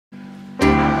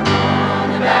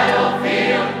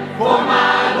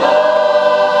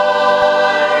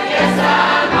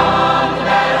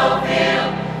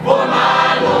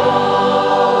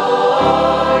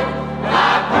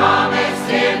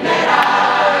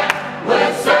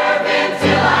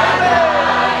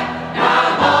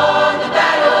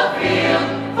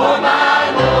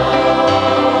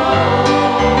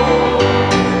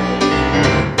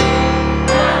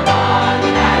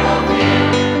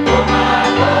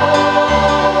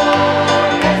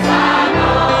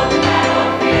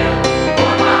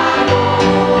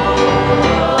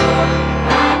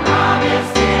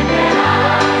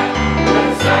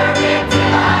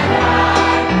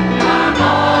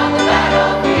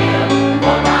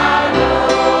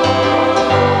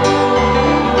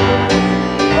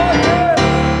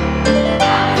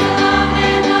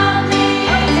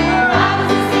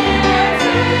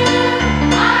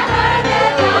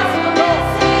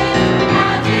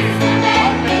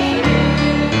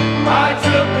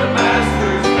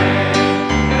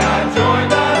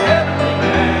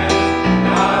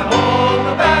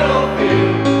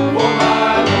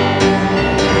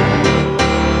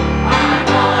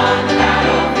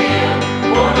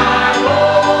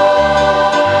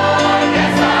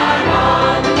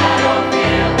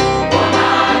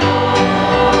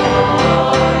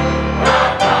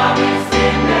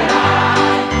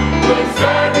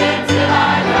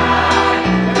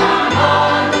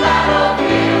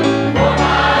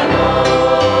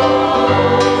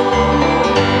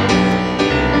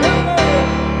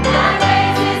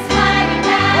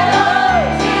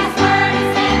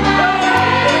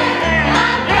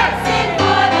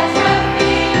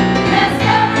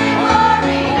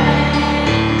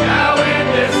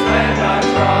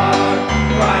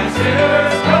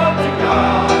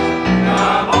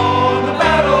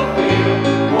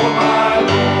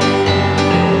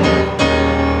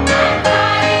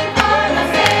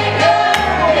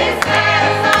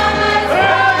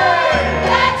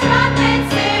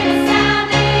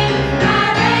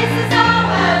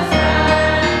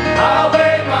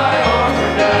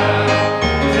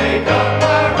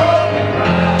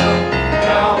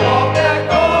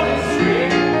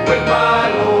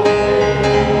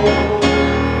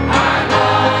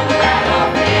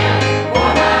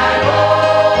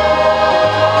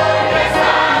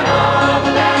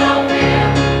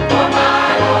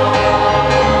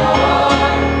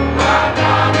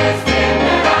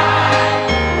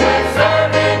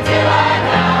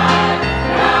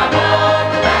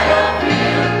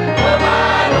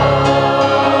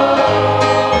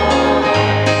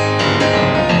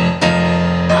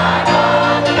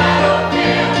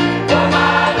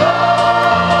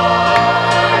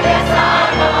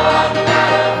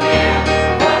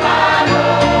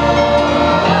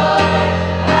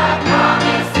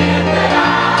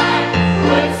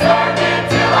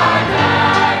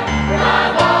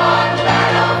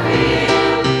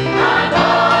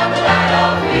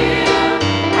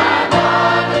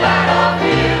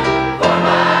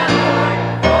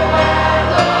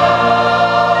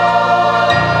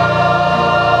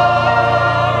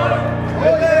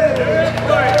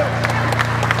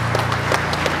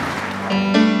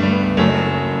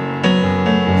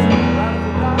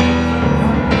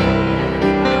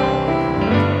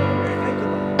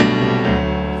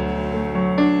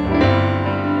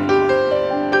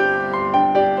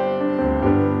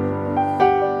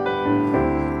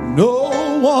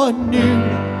one knew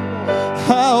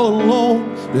how alone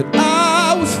that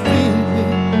I was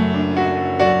feeling.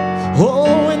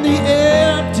 Oh, in the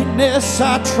emptiness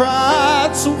I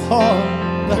tried so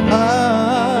hard to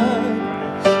hide.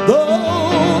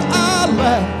 Though I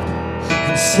laughed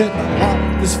and said my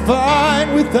life is fine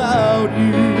without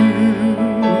you,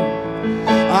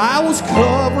 I was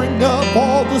covering up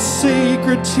all the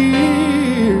secret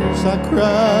tears I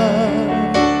cried.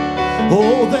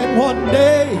 Oh, then one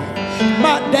day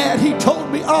my dad, he told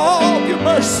me of your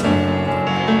mercy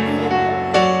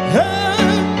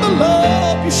and the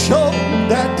love you showed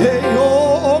that day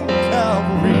on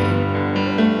Calvary.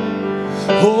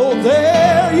 Oh,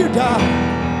 there you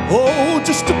died, oh,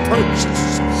 just to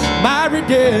purchase my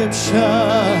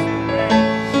redemption.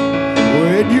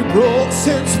 When you broke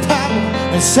sin's power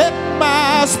and set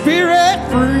my spirit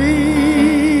free,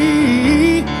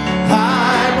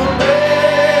 I'm amazed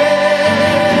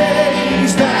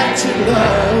that you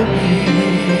love me.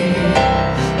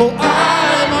 Oh,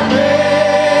 I'm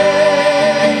amazed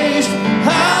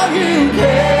how you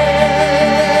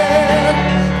care.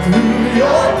 Through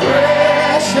your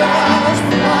precious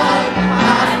blood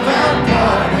I found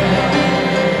pardon,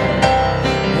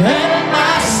 and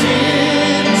my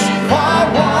sins are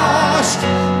washed.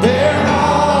 They're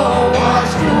all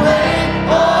washed away.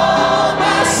 All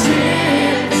my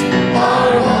sins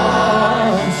are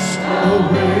washed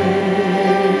away.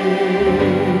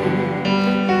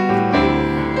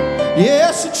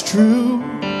 Yes, it's true,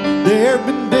 there have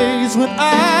been days when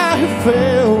I have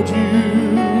failed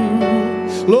you.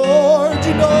 Lord,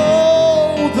 you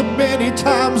know the many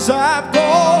times I've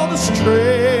gone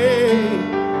astray.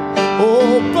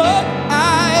 Oh, but I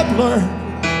have learned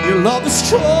your love is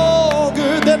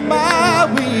stronger than my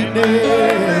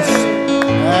weakness,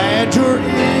 and your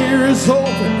ear is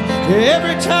open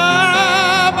every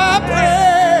time I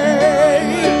pray.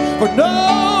 For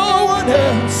no one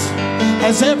else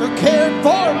has ever cared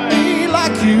for me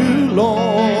like you,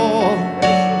 Lord.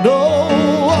 No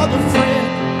other friend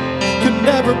could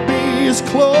never be as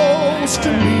close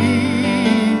to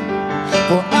me.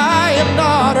 For I am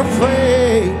not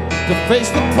afraid to face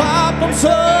the problems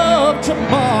of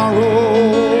tomorrow.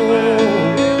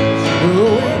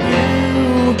 Oh,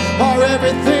 you are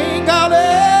everything I'll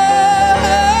ever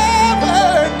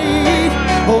need.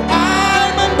 Oh,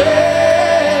 I'm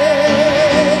amazed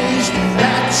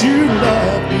that you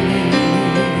love me.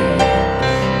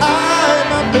 I'm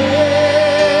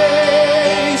amazed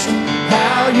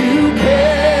how you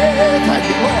care. Thank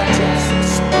you, Lord Jesus.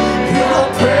 Your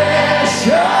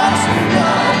precious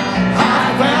blood I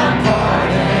found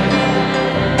pardon,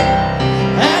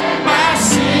 and my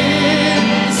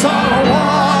sins are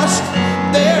washed.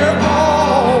 They're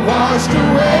all washed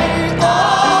away.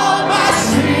 All my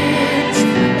sins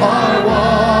are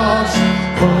washed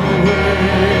away.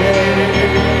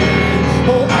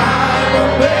 Oh, I'm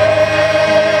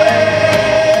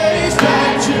amazed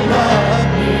that you love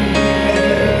me.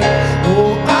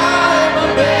 Oh, I'm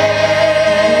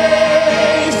amazed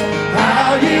how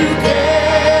you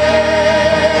care.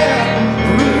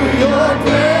 Through your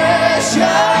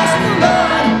precious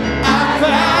blood I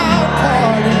found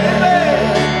pardon,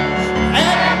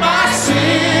 and my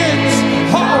sins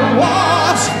are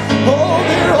washed. Oh,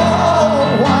 they're all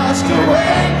washed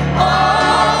away.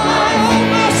 All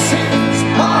my sins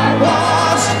are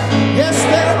washed. Yes,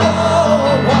 they're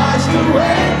all washed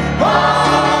away.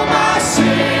 All my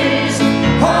sins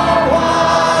are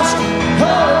washed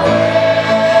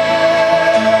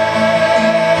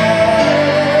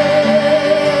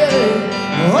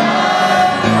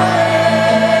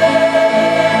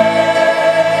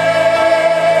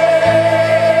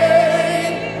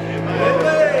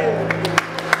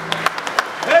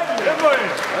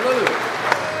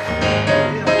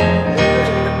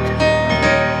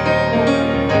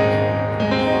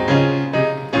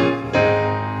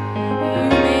You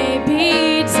may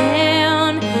be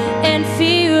down and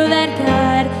feel that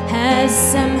God has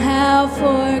somehow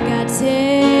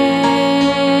forgotten,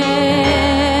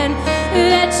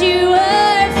 that you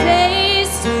are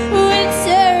faced with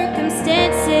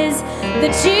circumstances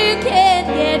that you can't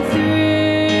get through.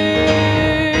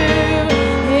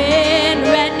 And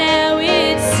right now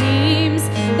it seems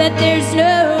that there's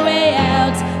no way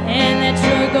out and that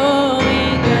you're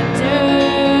going under.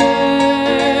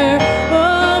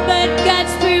 Oh, but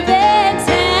God's proven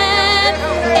time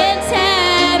and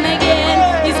time again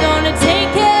He's gonna take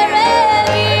care of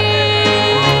you,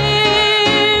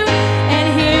 and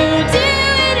He'll do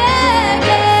it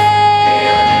again.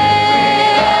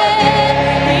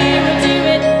 He will do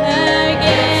it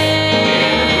again.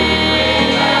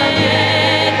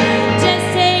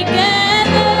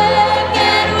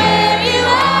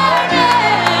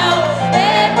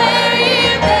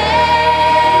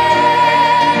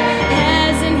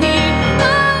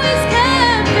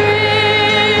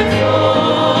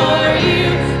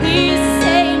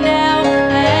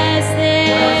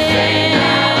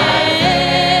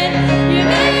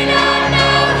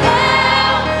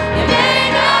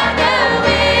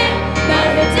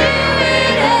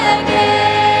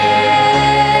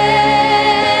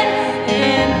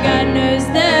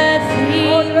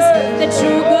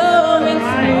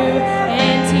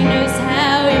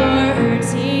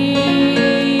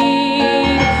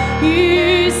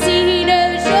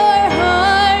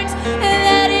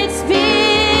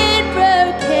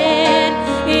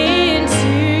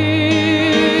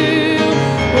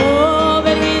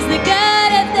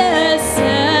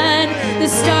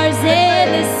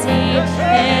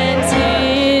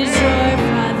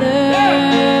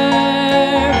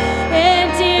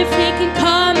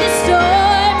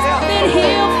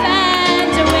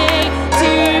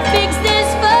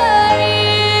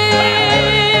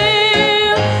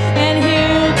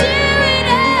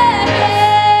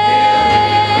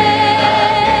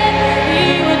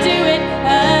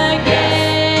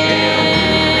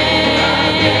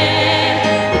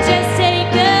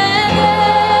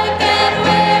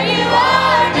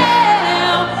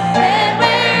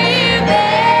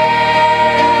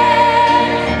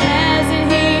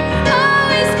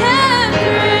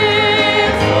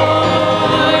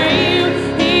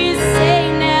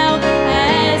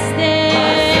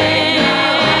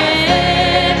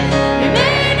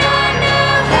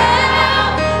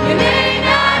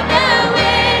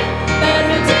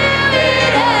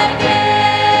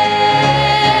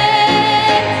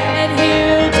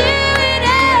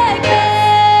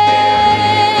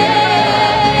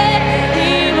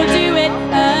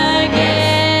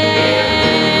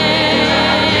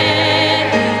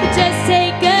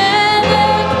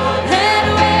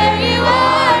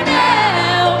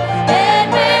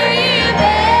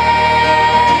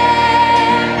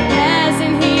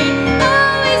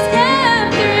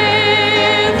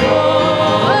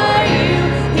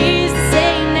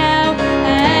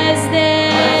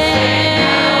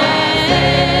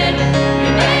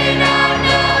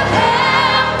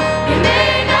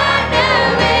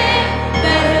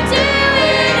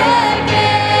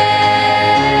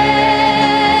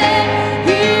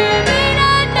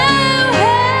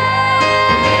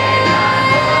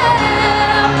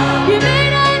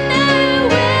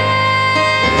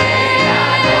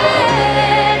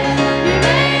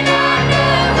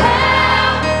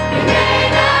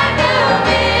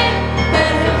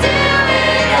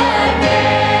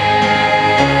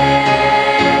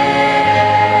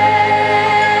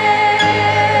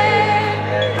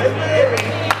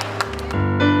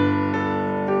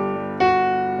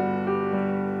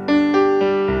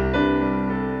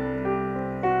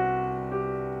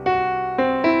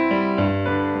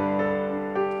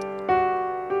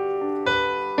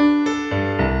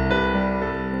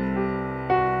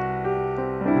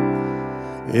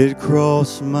 It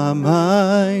crossed my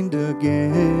mind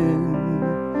again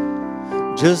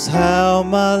just how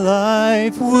my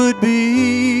life would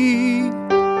be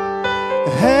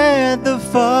had the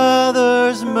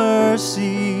Father's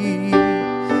mercy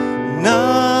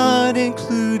not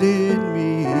included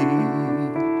me.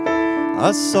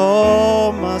 I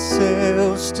saw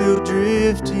myself still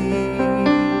drifting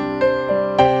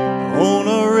on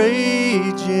a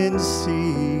raging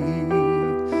sea,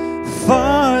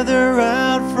 farther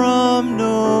out from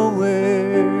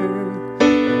nowhere,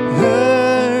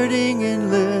 hurting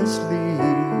endlessly,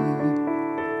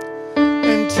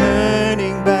 and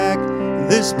turning back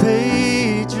this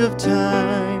page of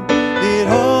time, it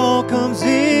all comes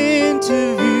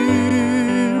into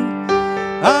view.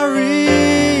 I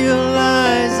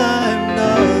realize I'm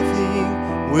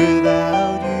nothing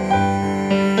without you.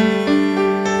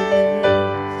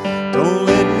 Don't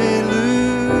let me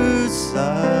lose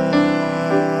sight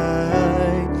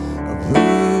of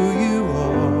who you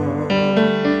are.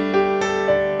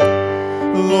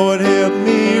 Lord, help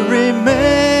me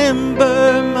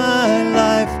remember my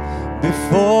life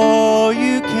before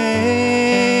you came.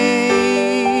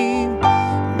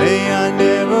 May I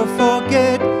never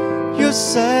forget your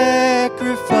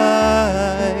sacrifice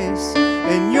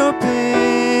and your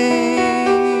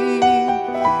pain.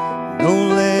 Don't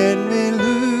let me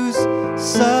lose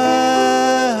sight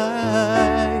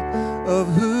of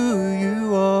who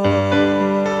you are.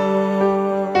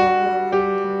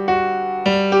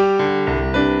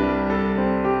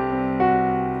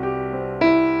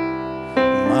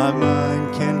 My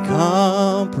mind can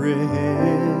comprehend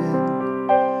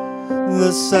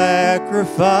the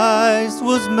sacrifice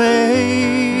was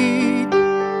made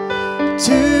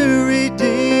to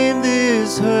redeem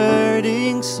this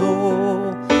hurting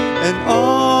soul. An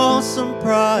awesome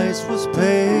price was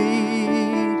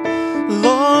paid.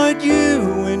 Lord,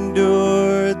 you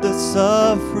endured the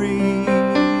suffering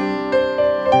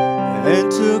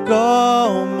and took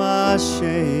all my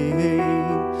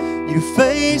shame. You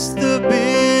faced the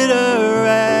bitter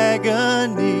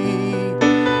agony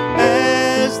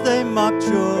as they mocked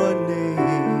your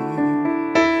name.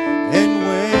 And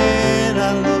when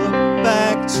I look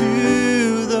back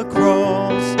to the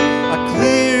cross, I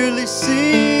clearly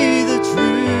see the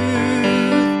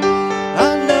truth.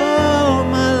 I know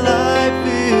my life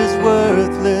is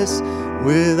worthless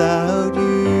without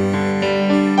you.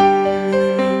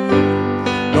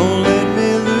 Don't let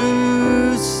me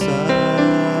lose sight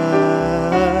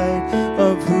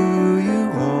of who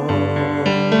you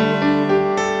are.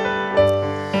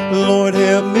 Lord,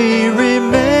 help me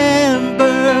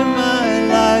remember my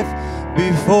life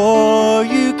before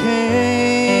you came.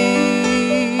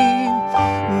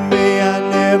 May I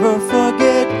never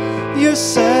forget your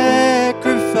sacrifice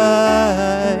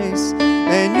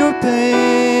and your pain.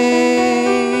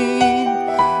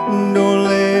 Don't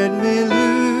let me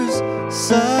lose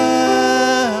sight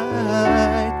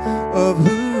of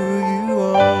who you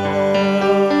are.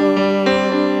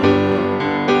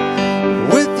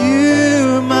 With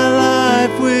you, my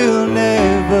life will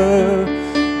never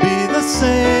be the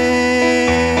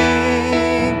same.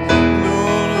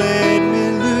 Don't let me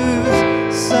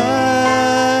lose sight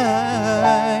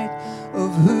of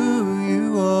who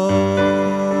you are.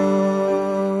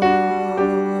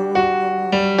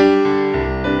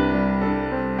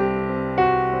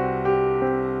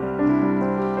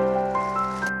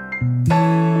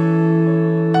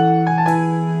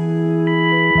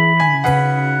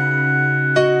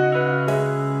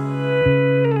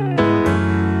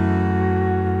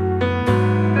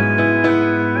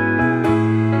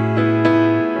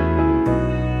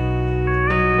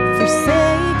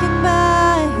 Forsaken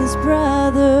by his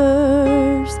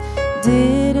brothers,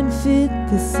 didn't fit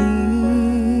the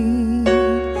scene.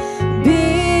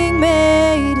 Being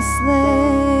made a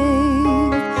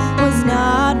slave was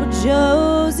not what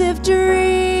Joseph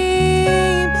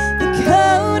dreamed. The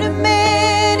coat of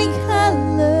many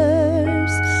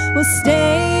colors was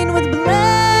stained with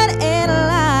blood and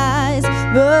lies,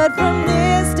 but from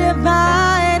this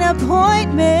divine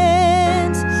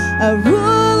appointment, a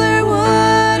ruler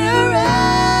would arise.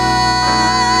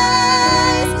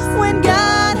 When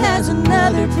God has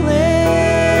another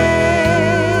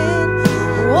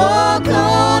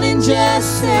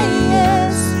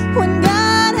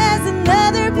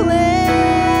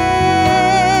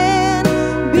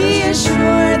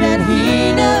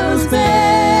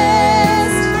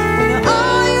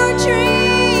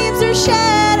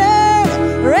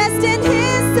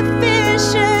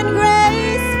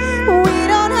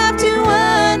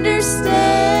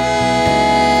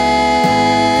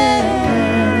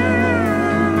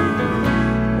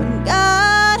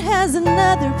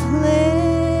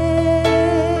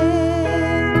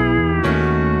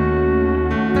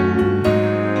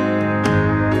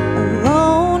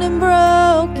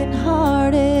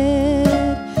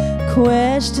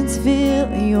Questions fill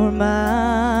your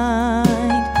mind.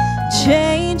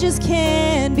 Changes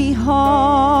can be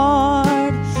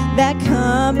hard, that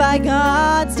come by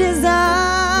God's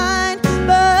design.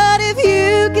 But if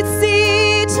you could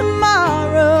see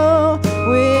tomorrow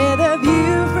with a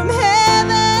view from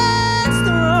heaven's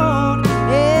throne,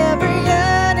 every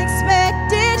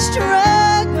unexpected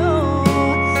struggle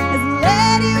has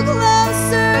led you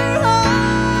closer home.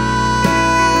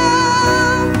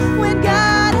 When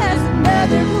God has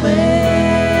another plan,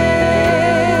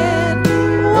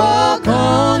 walk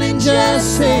on and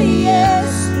just say yes.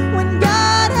 When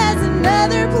God has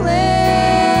another plan,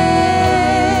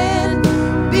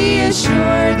 be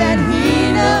assured that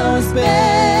He knows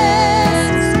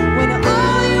best. When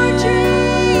all your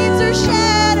dreams are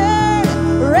shattered,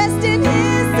 rest in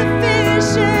His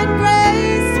sufficient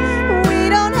grace. We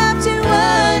don't have to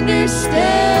understand.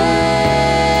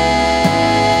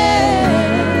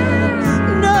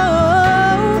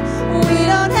 No, we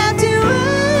don't have to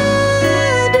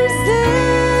understand.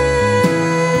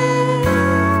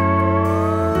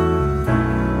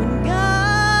 When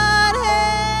God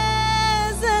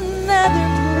has another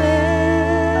plan.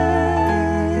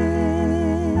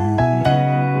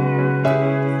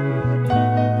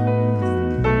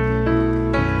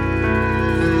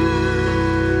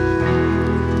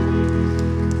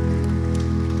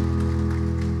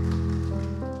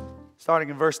 Starting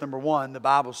in verse number 1, the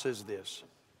Bible says this.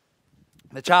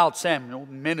 The child Samuel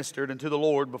ministered unto the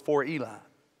Lord before Eli.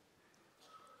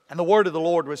 And the word of the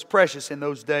Lord was precious in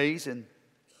those days, and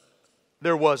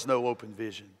there was no open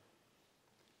vision.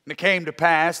 And it came to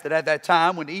pass that at that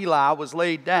time when Eli was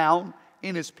laid down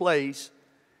in his place,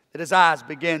 that his eyes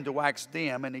began to wax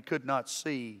dim, and he could not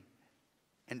see.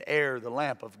 And ere the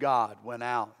lamp of God went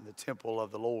out in the temple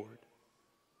of the Lord,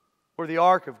 where the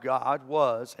ark of God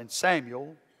was, and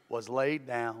Samuel was laid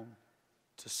down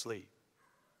to sleep.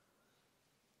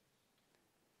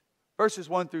 Verses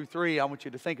 1 through 3, I want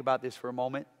you to think about this for a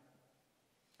moment.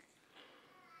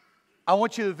 I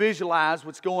want you to visualize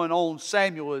what's going on.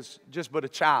 Samuel is just but a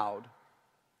child,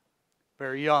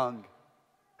 very young.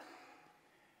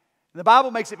 The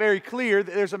Bible makes it very clear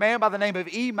that there's a man by the name of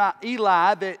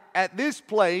Eli that at this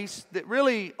place that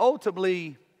really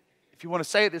ultimately, if you want to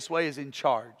say it this way, is in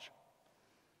charge.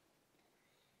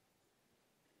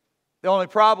 The only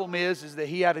problem is that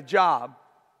he had a job.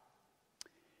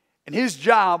 And his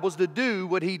job was to do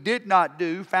what he did not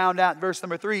do, found out in verse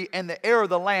number 3, and the air of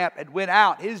the lamp had went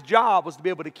out. His job was to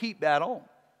be able to keep that on.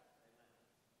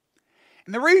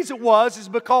 And the reason is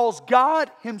because God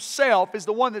Himself is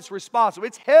the one that's responsible.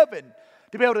 It's heaven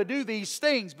to be able to do these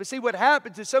things. But see, what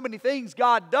happens is so many things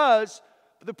God does,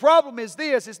 but the problem is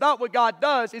this, it's not what God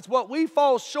does, it's what we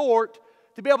fall short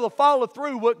to be able to follow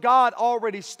through what God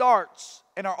already starts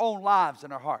in our own lives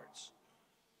and our hearts.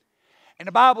 And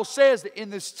the Bible says that in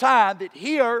this time that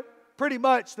here, pretty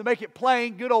much to make it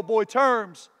plain, good old boy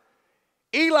terms,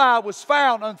 Eli was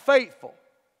found unfaithful.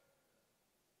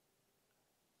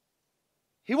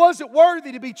 He wasn't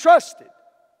worthy to be trusted.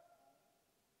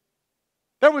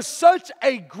 There was such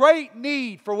a great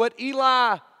need for what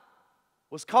Eli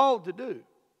was called to do.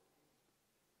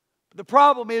 But the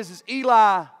problem is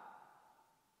Eli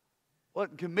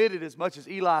wasn't committed as much as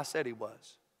Eli said he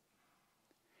was.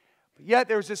 But yet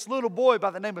there was this little boy by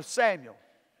the name of Samuel.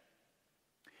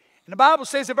 And the Bible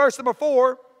says in verse number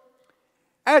 4,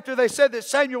 after they said that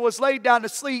Samuel was laid down to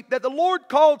sleep, that the Lord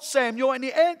called Samuel, and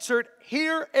he answered,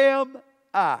 "Here am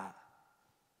I."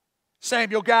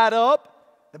 Samuel got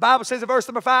up. The Bible says in verse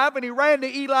number 5, and he ran to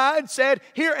Eli and said,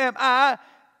 "Here am I,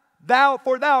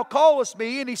 for thou callest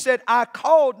me." And he said, "I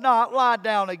called not, lie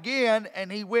down again." And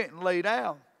he went and lay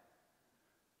down.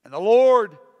 And the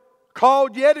Lord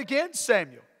called yet again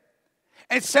Samuel.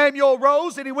 And Samuel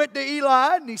arose and he went to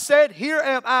Eli and he said, "Here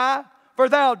am I, for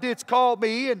thou didst call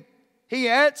me." And he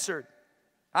answered,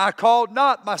 "I called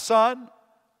not, my son,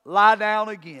 lie down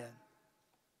again."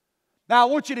 Now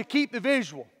I want you to keep the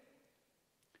visual.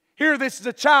 Here this is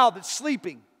a child that's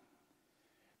sleeping.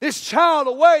 This child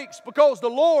awakes because the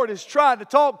Lord is trying to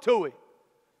talk to him.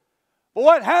 But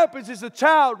what happens is the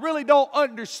child really don't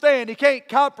understand. He can't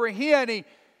comprehend. If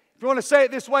you want to say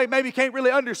it this way, maybe he can't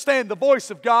really understand the voice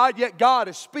of God, yet God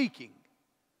is speaking.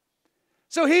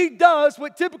 So he does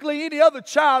what typically any other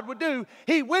child would do.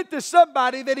 He went to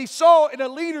somebody that he saw in a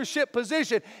leadership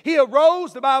position. He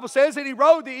arose, the Bible says, and he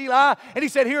rode to Eli, and he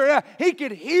said, "Here I am." He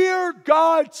could hear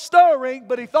God stirring,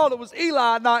 but he thought it was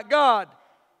Eli, not God.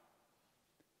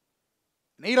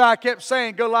 And Eli kept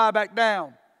saying, "Go lie back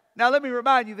down." Now let me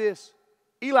remind you this.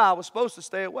 Eli was supposed to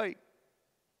stay awake.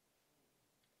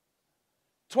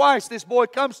 Twice this boy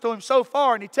comes to him so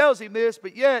far and he tells him this,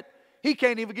 but yet He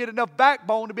can't even get enough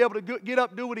backbone to be able to get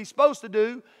up and do what he's supposed to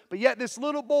do. But yet this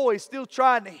little boy is still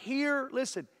trying to hear,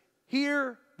 listen,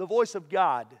 hear the voice of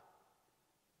God.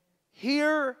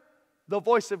 Hear the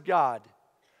voice of God.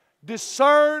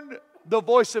 Discern the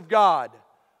voice of God.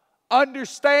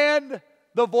 Understand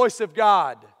the voice of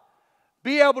God.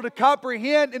 Be able to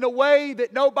comprehend in a way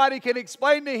that nobody can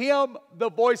explain to him the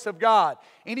voice of God.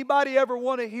 Anybody ever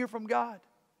want to hear from God?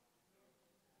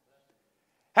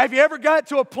 Have you ever got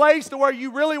to a place to where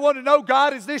you really want to know,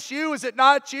 God, is this you? Is it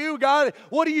not you? God,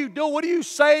 what are you doing? What are you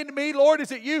saying to me? Lord,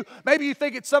 is it you? Maybe you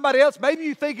think it's somebody else. Maybe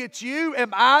you think it's you.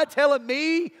 Am I telling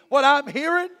me what I'm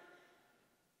hearing?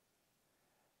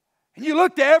 And you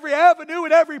look to every avenue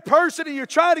and every person and you're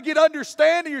trying to get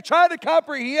understanding. You're trying to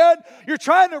comprehend. You're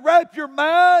trying to wrap your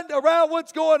mind around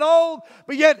what's going on.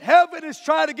 But yet heaven is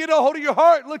trying to get a hold of your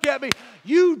heart. Look at me.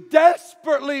 You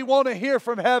desperately want to hear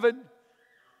from heaven.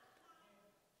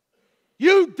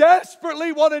 You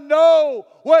desperately want to know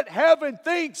what heaven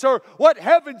thinks or what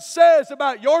heaven says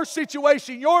about your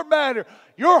situation, your matter,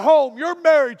 your home, your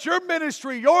marriage, your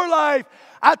ministry, your life.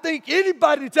 I think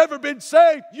anybody that's ever been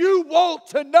saved, you want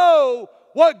to know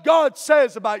what God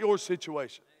says about your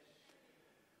situation.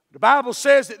 The Bible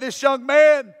says that this young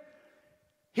man,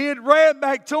 he had ran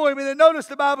back to him. And then notice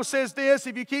the Bible says this,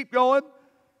 if you keep going.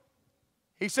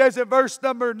 He says in verse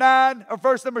number 9, or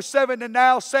verse number 7, and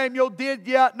now Samuel did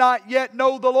not yet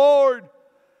know the Lord,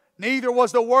 neither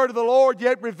was the word of the Lord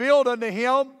yet revealed unto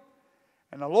him.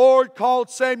 And the Lord called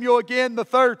Samuel again the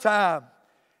third time.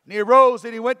 And he arose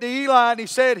and he went to Eli and he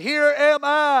said, Here am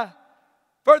I,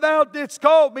 for thou didst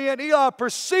call me. And Eli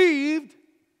perceived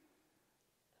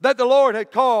that the Lord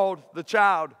had called the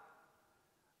child.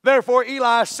 Therefore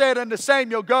Eli said unto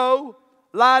Samuel, Go,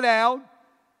 lie down.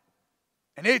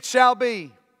 And it shall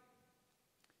be.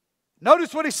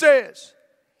 Notice what he says.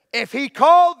 If he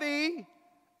call thee,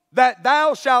 that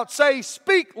thou shalt say,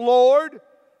 Speak, Lord,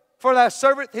 for thy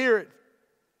servant heareth.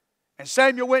 And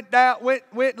Samuel went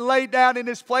and laid down in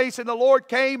his place, and the Lord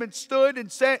came and stood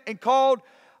and sent and called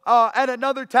at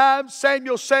another time,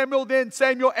 Samuel, Samuel. Then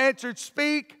Samuel answered,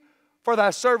 Speak, for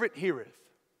thy servant heareth.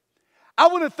 I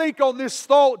want to think on this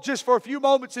thought just for a few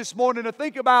moments this morning to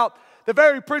think about the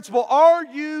very principle. Are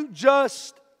you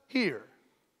just here?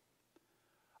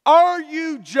 Are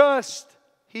you just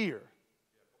here?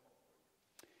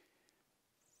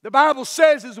 The Bible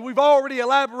says, as we've already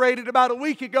elaborated about a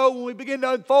week ago when we begin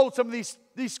to unfold some of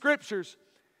these scriptures,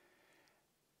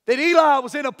 that Eli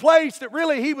was in a place that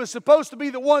really he was supposed to be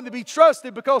the one to be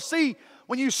trusted. Because see,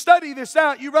 when you study this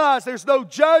out, you realize there's no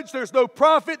judge, there's no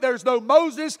prophet, there's no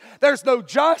Moses, there's no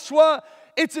Joshua.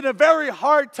 It's in a very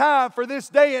hard time for this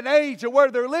day and age of where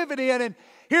they're living in. And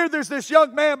here there's this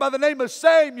young man by the name of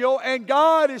Samuel, and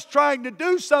God is trying to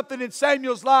do something in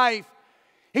Samuel's life.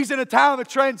 He's in a time of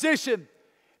transition.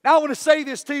 Now I want to say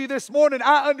this to you this morning.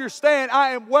 I understand,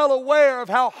 I am well aware of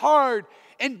how hard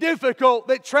and difficult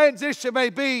that transition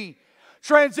may be.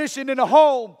 Transition in a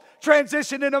home,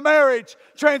 transition in a marriage,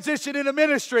 transition in a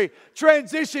ministry,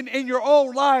 transition in your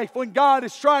own life when God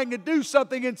is trying to do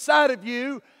something inside of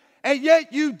you. And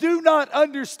yet you do not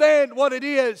understand what it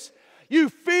is. You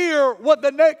fear what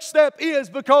the next step is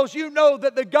because you know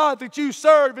that the God that you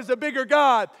serve is a bigger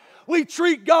God. We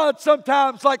treat God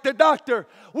sometimes like the doctor.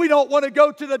 We don't want to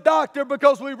go to the doctor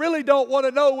because we really don't want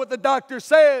to know what the doctor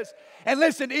says. And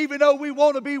listen, even though we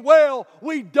want to be well,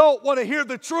 we don't want to hear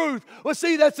the truth. Well,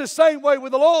 see, that's the same way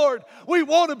with the Lord. We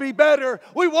want to be better.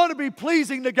 We want to be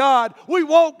pleasing to God. We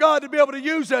want God to be able to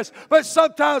use us. But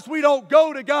sometimes we don't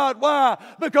go to God. Why?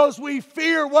 Because we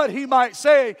fear what He might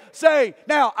say.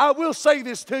 Now, I will say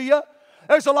this to you.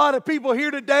 There's a lot of people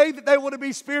here today that they want to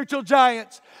be spiritual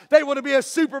giants. They want to be a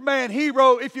Superman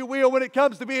hero, if you will, when it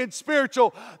comes to being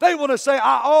spiritual. They want to say,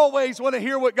 I always want to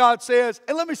hear what God says.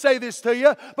 And let me say this to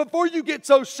you. Before you get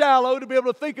so shallow to be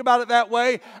able to think about it that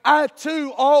way, I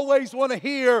too always want to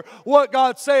hear what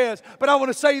God says. But I want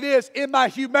to say this, in my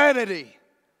humanity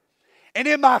and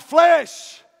in my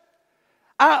flesh,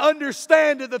 I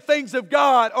understand that the things of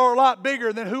God are a lot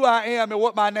bigger than who I am and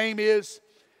what my name is.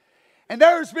 And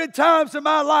there's been times in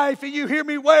my life, and you hear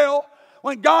me well,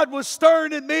 when God was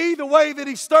stirring in me the way that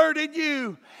He stirred in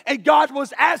you. And God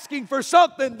was asking for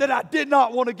something that I did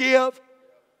not want to give.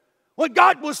 When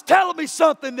God was telling me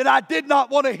something that I did not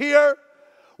want to hear.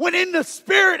 When in the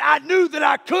spirit I knew that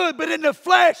I could, but in the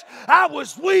flesh I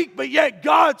was weak. But yet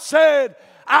God said,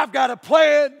 I've got a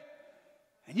plan.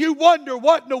 And you wonder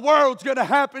what in the world's going to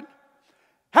happen.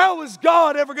 How is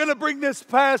God ever going to bring this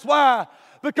past? Why?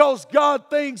 Because God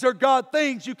things are God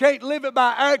things. You can't live it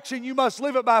by action. You must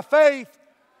live it by faith.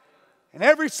 And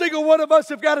every single one of us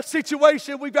have got a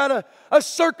situation, we've got a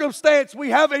circumstance, we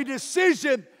have a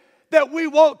decision that we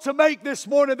want to make this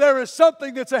morning. There is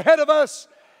something that's ahead of us.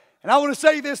 And I want to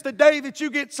say this, the day that you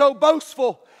get so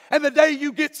boastful, and the day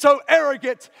you get so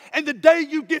arrogant, and the day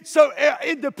you get so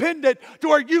independent to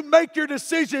where you make your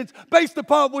decisions based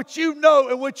upon what you know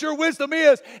and what your wisdom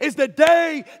is the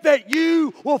day that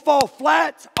you will fall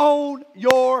flat on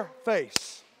your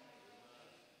face.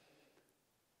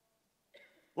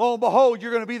 Lo and behold,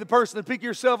 you're going to be the person to pick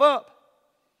yourself up.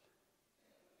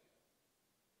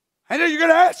 And then you're going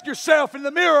to ask yourself in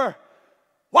the mirror,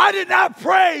 why didn't I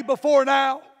pray before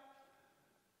now?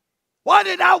 Why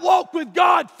didn't I walk with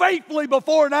God faithfully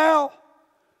before now?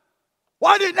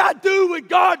 Why didn't I do what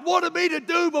God wanted me to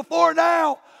do before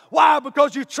now? Why?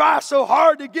 Because you try so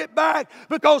hard to get back.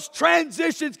 Because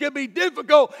transitions can be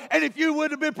difficult. And if you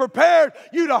would have been prepared,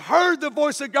 you'd have heard the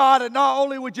voice of God. And not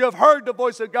only would you have heard the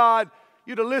voice of God,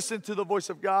 you'd have listened to the voice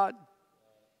of God.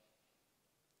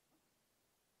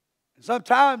 And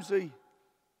sometimes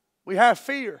we have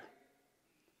fear.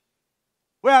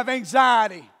 We have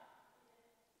anxiety.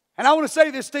 And I want to say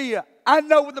this to you. I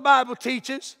know what the Bible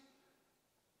teaches.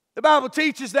 The Bible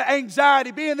teaches that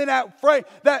anxiety, being in that afraid,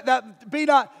 be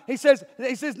not, he says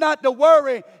not to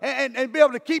worry and be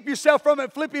able to keep yourself from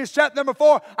it. Philippians chapter number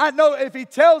 4. I know if he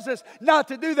tells us not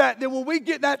to do that, then when we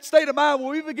get in that state of mind,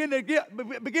 when we begin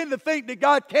to think that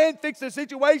God can fix the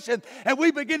situation and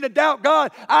we begin to doubt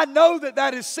God, I know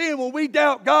that is sin when we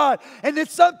doubt God. And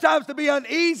it's sometimes to be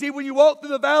uneasy when you walk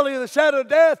through the valley of the shadow of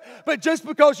death, but just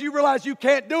because you realize you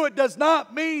can't do it does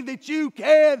not mean that you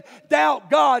can doubt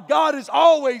God. God is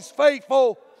always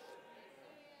faithful.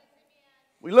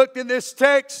 We looked in this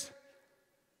text,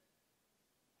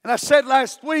 and I said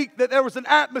last week that there was an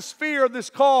atmosphere of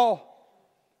this call.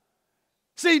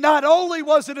 See, not only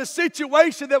was it a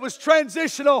situation that was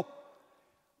transitional,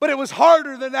 but it was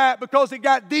harder than that because it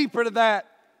got deeper than that.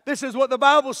 This is what the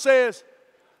Bible says.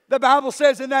 The Bible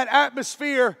says in that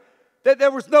atmosphere that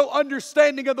there was no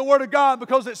understanding of the Word of God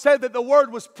because it said that the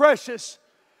Word was precious.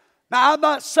 Now, I'm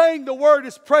not saying the Word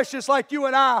is precious like you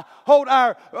and I hold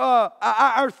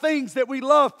our things that we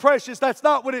love precious. That's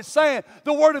not what it's saying.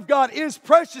 The Word of God is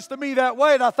precious to me that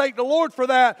way, and I thank the Lord for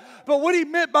that. But what he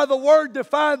meant by the word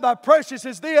defined by precious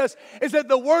is this, is that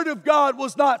the Word of God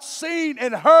was not seen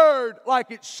and heard like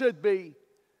it should be.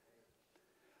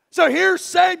 So here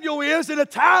Samuel is in a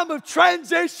time of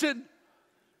transition.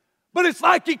 But it's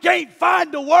like he can't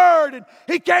find a word and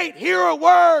he can't hear a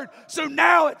word. So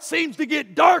now it seems to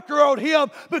get darker on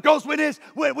him because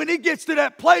when he gets to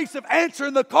that place of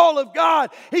answering the call of God,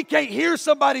 he can't hear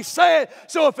somebody say it.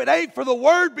 So if it ain't for the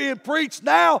word being preached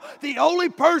now, the only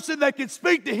person that can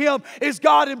speak to him is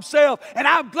God himself. And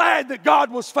I'm glad that God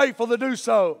was faithful to do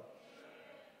so.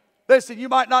 Listen, you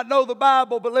might not know the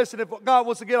Bible, but listen, if God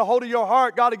wants to get a hold of your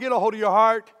heart, God will get a hold of your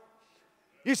heart.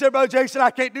 You say, Brother Jason, I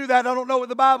can't do that. I don't know what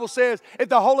the Bible says. If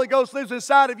the Holy Ghost lives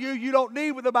inside of you, you don't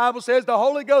need what the Bible says. The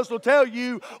Holy Ghost will tell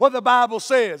you what the Bible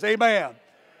says. Amen.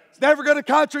 It's never going to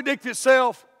contradict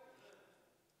itself.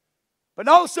 But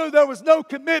also there was no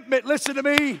commitment. Listen to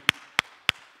me.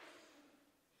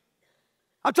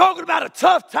 I'm talking about a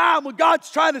tough time when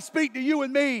God's trying to speak to you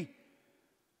and me.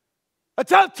 A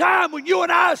tough time when you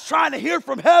and I is trying to hear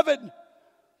from heaven.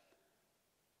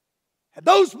 At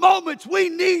those moments, we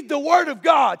need the Word of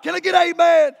God. Can I get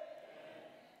amen?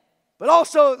 But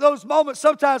also, those moments,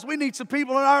 sometimes we need some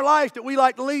people in our life that we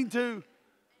like to lean to.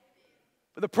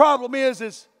 But the problem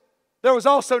is there was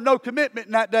also no commitment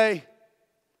in that day.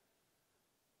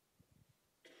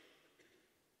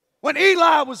 When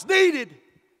Eli was needed,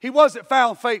 he wasn't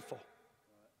found faithful.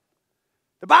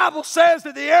 The Bible says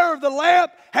that the air of the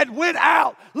lamp had went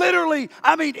out. Literally,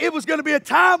 it was going to be a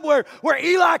time where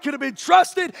Eli could have been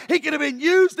trusted. He could have been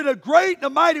used in a great and a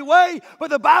mighty way.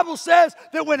 But the Bible says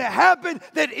that when it happened,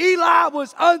 that Eli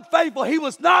was unfaithful. He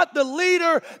was not the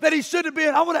leader that he should have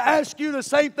been. I want to ask you the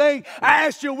same thing I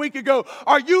asked you a week ago.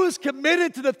 Are you as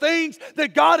committed to the things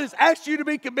that God has asked you to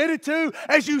be committed to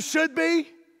as you should be?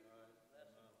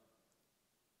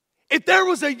 If there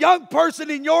was a young person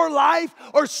in your life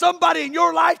or somebody in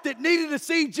your life that needed to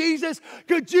see Jesus,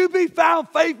 could you be found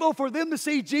faithful for them to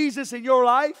see Jesus in your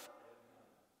life?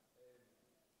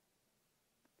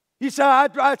 You say,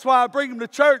 that's why I bring them to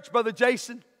church, Brother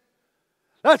Jason.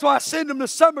 That's why I send them to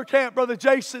summer camp, Brother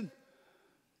Jason.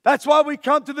 That's why we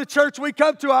come to the church we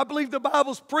come to. I believe the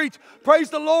Bible's preached. Praise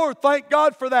the Lord. Thank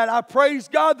God for that. I praise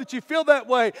God that you feel that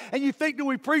way. And you think that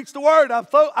we preach the word. I'm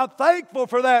thankful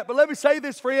for that. But let me say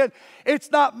this, friend. It's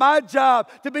not my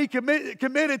job to be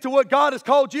committed to what God has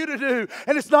called you to do.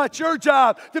 And it's not your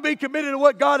job to be committed to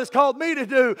what God has called me to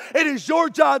do. It is your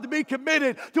job to be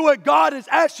committed to what God has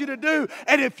asked you to do.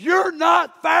 And if you're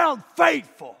not found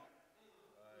faithful,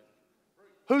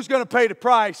 who's going to pay the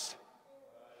price?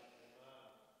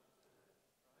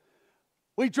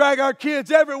 We drag our kids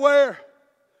everywhere,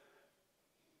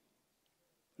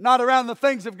 not around the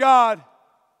things of God.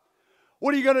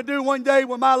 What are you going to do one day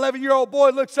when my 11-year-old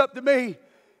boy looks up to me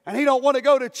and he don't want to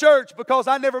go to church because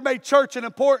I never made church an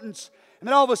importance? And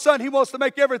then all of a sudden he wants to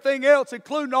make everything else,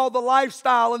 including all the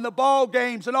lifestyle and the ball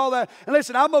games and all that. And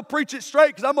listen, I'm going to preach it straight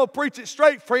because I'm going to preach it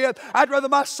straight, friend. I'd rather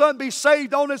my son be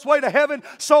saved on his way to heaven,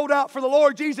 sold out for the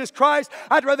Lord Jesus Christ.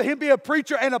 I'd rather him be a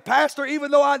preacher and a pastor, even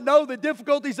though I know the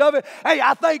difficulties of it. Hey,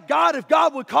 I thank God if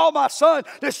God would call my son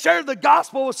to share the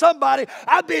gospel with somebody,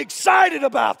 I'd be excited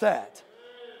about that.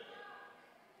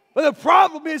 But the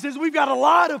problem is we've got a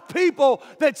lot of people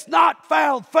that's not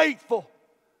found faithful.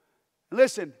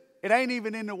 Listen, it ain't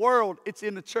even in the world, it's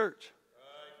in the church.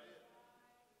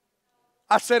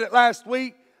 I said it last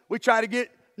week. We try to get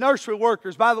nursery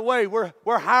workers. By the way, we're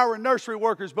hiring nursery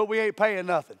workers, but we ain't paying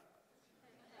nothing.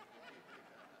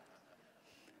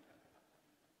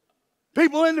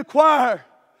 People in the choir,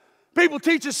 people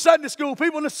teaching Sunday school,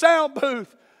 people in the sound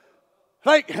booth.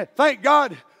 Thank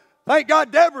God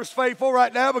Deborah's faithful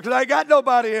right now because I ain't got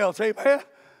nobody else. Amen.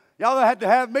 Y'all had to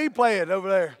have me playing over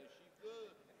there.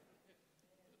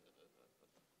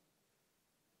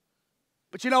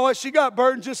 But you know what? She got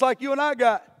burdens just like you and I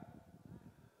got.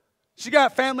 She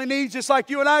got family needs just like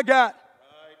you and I got.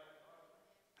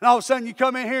 And all of a sudden you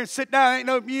come in here and sit down, ain't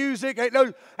no music,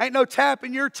 ain't no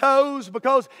tapping your toes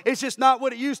because it's just not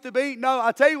what it used to be. No,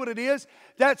 I tell you what it is.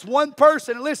 That's one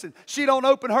person. And listen, she don't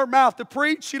open her mouth to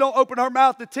preach. She don't open her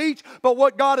mouth to teach. But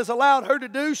what God has allowed her to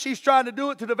do, she's trying to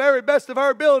do it to the very best of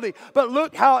her ability. But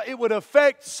look how it would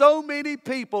affect so many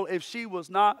people if she was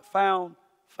not found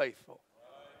faithful.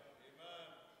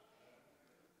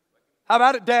 How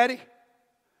about it, Daddy?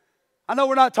 I know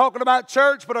we're not talking about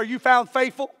church, but are you found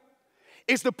faithful?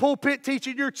 Is the pulpit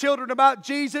teaching your children about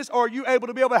Jesus, or are you able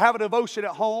to have a devotion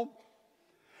at home?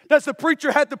 Does the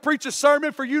preacher have to preach a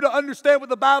sermon for you to understand what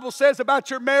the Bible says about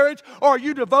your marriage? Or are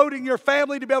you devoting your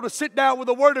family to be able to sit down with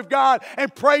the Word of God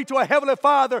and pray to a Heavenly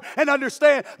Father and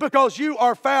understand because you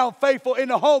are found faithful in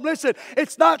the home? Listen,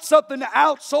 it's not something to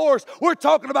outsource. We're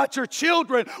talking about your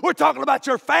children. We're talking about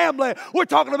your family. We're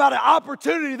talking about an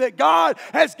opportunity that God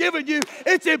has given you.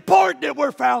 It's important that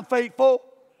we're found faithful.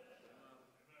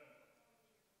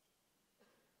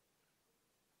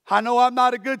 I know I'm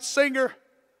not a good singer.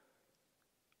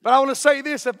 But I want to say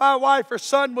this, if my wife or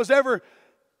son was ever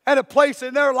at a place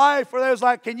in their life where they was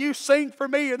like, can you sing for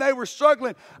me? And they were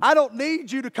struggling. I don't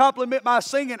need you to compliment my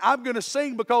singing. I'm going to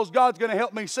sing because God's going to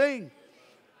help me sing.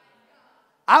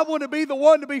 I want to be the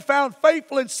one to be found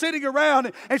faithful and sitting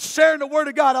around and sharing the Word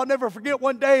of God. I'll never forget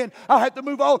one day, and I'll have to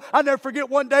move on. I'll never forget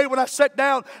one day when I sat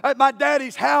down at my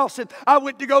daddy's house and I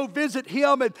went to go visit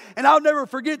him. And I'll never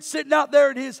forget sitting out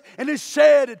there in his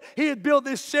shed. And he had built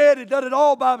this shed and done it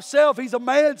all by himself. He's a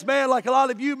man's man like a lot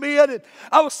of you men. And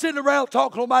I was sitting around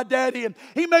talking to my daddy, and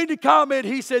he made the comment.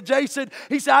 He said, Jason,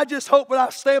 he said, I just hope when I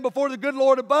stand before the good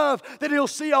Lord above that he'll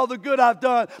see all the good I've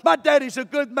done. My daddy's a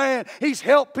good man. He's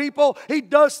helped people. He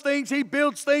does things. He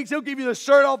builds things. He'll give you the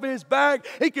shirt off his back.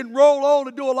 He can roll on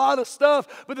and do a lot of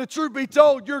stuff. But the truth be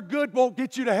told, your good won't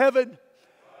get you to heaven.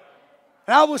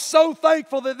 And I was so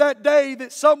thankful that day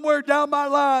that somewhere down my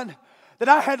line that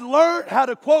I had learned how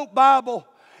to quote Bible.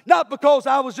 Not because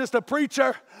I was just a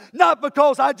preacher. Not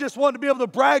because I just wanted to be able to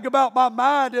brag about my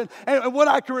mind and what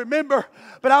I can remember.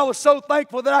 But I was so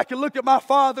thankful that I could look at my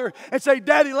father and say,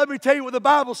 Daddy, let me tell you what the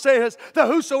Bible says. That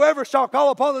whosoever shall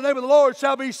call upon the name of the Lord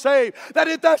shall be saved. That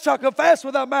if thou shalt confess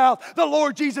with thy mouth the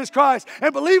Lord Jesus Christ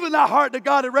and believe in thy heart that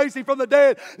God had raised him from the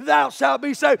dead, thou shalt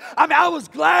be saved. I mean, I was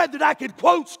glad that I could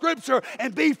quote Scripture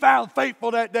and be found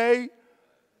faithful that day.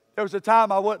 There was a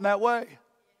time I wasn't that way.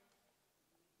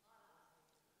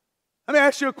 Let me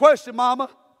ask you a question, Mama.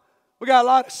 We got a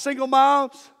lot of single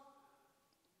moms.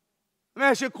 Let me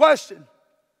ask you a question.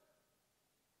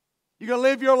 You going to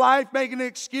live your life making an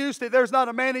excuse that there's not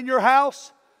a man in your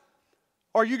house?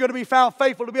 Or are you going to be found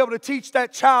faithful to be able to teach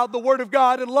that child the Word of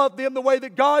God and love them the way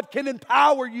that God can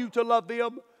empower you to love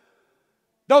them?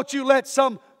 Don't you let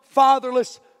some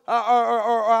fatherless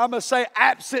or I'm going to say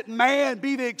absent man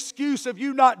be the excuse of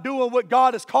you not doing what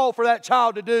God has called for that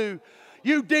child to do.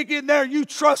 You dig in there, you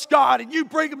trust God, and you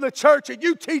bring them to church, and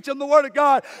you teach them the Word of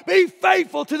God. Be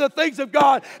faithful to the things of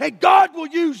God, and God will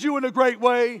use you in a great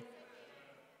way.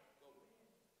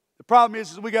 The problem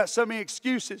is we got so many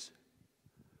excuses.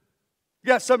 We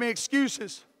got so many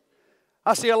excuses.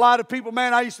 I see a lot of people,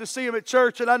 man, I used to see them at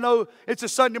church, and I know it's a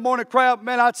Sunday morning crowd.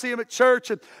 Man, I'd see them at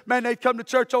church, and man, they'd come to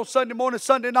church on Sunday morning,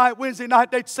 Sunday night, Wednesday night,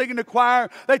 they'd sing in the choir.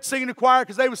 They'd sing in the choir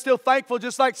because they were still thankful,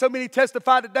 just like so many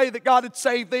testified today that God had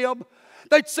saved them.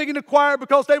 They'd sing in the choir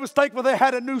because they was thankful they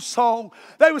had a new song.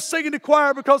 They was singing in the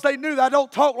choir because they knew that I don't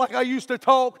talk like I used to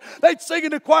talk. They'd sing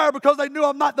in the choir because they knew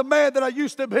I'm not the man that I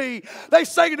used to be. They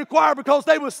sang in the choir because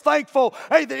they was thankful,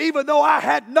 hey, that even though I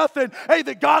had nothing, hey,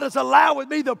 that God is allowing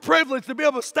me the privilege to be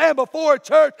able to stand before a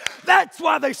church. That's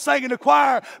why they sang in the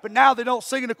choir. But now they don't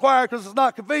sing in the choir because it's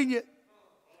not convenient.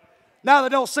 Now they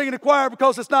don't sing in the choir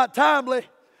because it's not timely.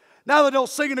 Now they don't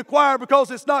sing in the choir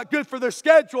because it's not good for their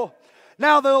schedule.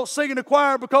 Now they don't sing in the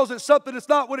choir because it's something that's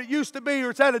not what it used to be,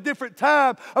 or it's at a different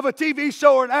time of a TV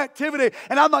show or an activity.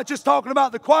 And I'm not just talking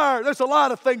about the choir. There's a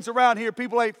lot of things around here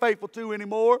people ain't faithful to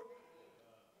anymore.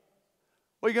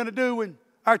 What are you going to do when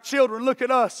our children look at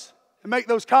us and make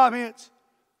those comments?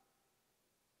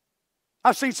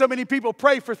 I've seen so many people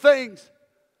pray for things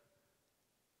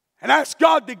and ask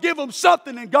God to give them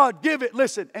something, and God give it.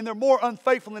 Listen, and they're more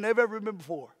unfaithful than they've ever been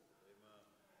before.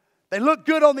 They look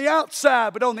good on the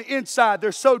outside, but on the inside,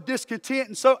 they're so discontent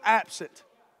and so absent.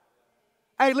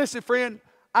 Hey, listen, friend,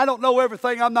 I don't know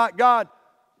everything. I'm not God.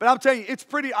 But I'm telling you, it's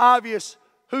pretty obvious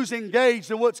who's engaged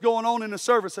in what's going on in the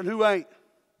service and who ain't.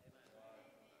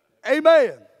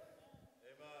 Amen.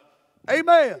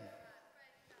 Amen.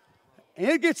 And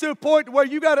it gets to a point where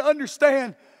you got to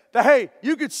understand that, hey,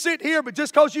 you could sit here, but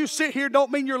just because you sit here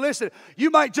don't mean you're listening.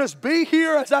 You might just be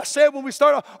here, as I said when we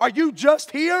started. Are you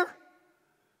just here?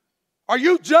 Are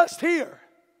you just here?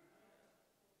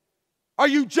 Are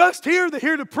you just here to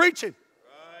hear the preaching?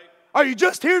 Are you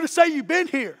just here to say you've been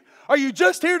here? Are you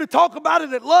just here to talk about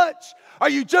it at lunch? Are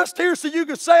you just here so you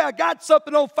can say, I got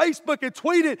something on Facebook and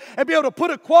tweet it and be able to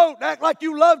put a quote and act like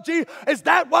you love Jesus? Is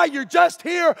that why you're just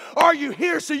here? Or are you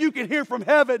here so you can hear from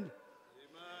heaven?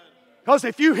 Because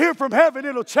if you hear from heaven,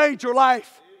 it'll change your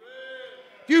life.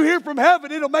 If you hear from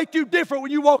heaven, it'll make you different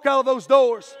when you walk out of those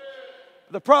doors.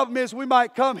 The problem is we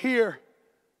might come here,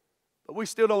 but we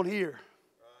still don't hear.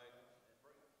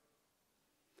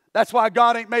 That's why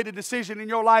God ain't made a decision in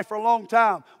your life for a long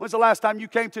time. When's the last time you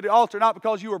came to the altar, not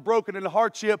because you were broken in a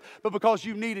hardship, but because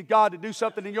you needed God to do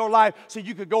something in your life so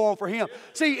you could go on for Him?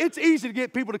 See, it's easy to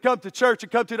get people to come to church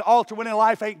and come to the altar when their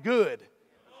life ain't good.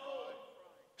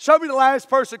 Show me the last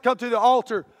person to come to the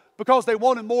altar because they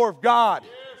wanted more of God.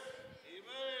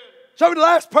 Show me the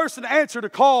last person to answer the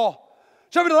call.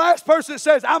 Show me the last person that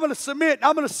says, I'm going to submit,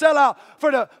 I'm going to sell out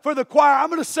for the choir, I'm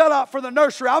going to sell out for the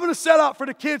nursery, I'm going to sell out for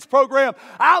the kids program.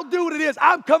 I'll do what it is.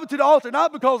 I'm coming to the altar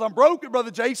not because I'm broken,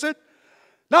 Brother Jason.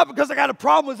 Not because I got a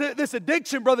problem with this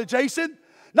addiction, Brother Jason.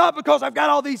 Not because I've got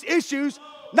all these issues.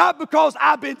 Not because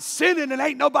I've been sinning and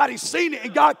ain't nobody seen it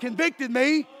and God convicted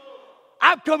me.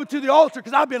 I'm coming to the altar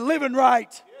because I've been living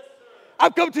right.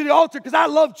 I'm coming to the altar because I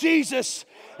love Jesus.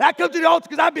 And I come to the altar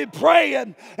because I've been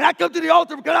praying. And I come to the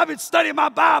altar because I've been studying my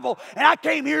Bible. And I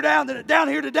came here down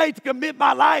here today to commit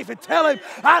my life and tell Him,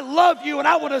 I love you and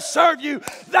I want to serve you.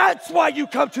 That's why you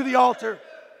come to the altar.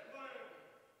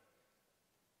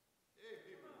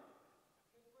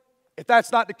 If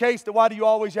that's not the case, then why do you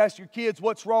always ask your kids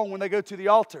what's wrong when they go to the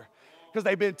altar? Because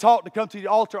they've been taught to come to the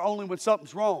altar only when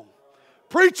something's wrong.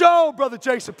 Preach on, Brother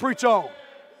Jason, preach on.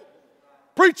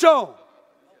 Preach on.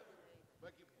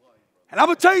 And I'm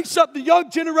going to tell you something, the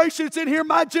young generation that's in here,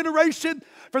 my generation,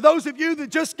 for those of you that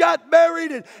just got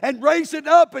married and raised it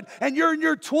up and you're in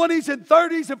your 20s and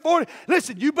 30s and 40s,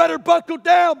 listen, you better buckle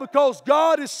down because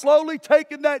God is slowly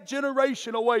taking that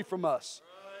generation away from us.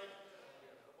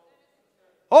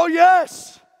 Oh,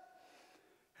 yes.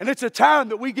 And it's a time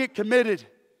that we get committed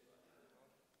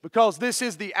because this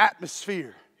is the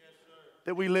atmosphere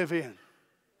that we live in.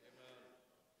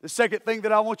 The second thing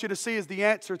that I want you to see is the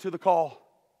answer to the call.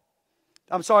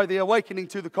 The awakening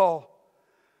to the call.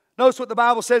 Notice what the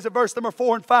Bible says in verse number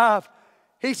 4 and 5.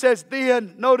 He says,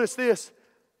 then, notice this,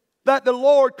 that the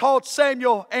Lord called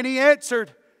Samuel and he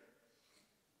answered,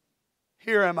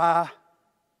 here am I.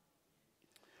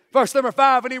 Verse number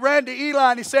 5, and he ran to Eli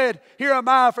and he said, here am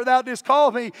I, for thou didst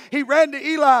call me. He ran to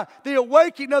Eli, the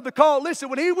awakening of the call. Listen,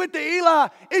 when he went to Eli,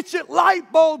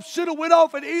 light bulbs should have went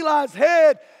off in Eli's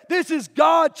head. This is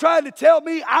God trying to tell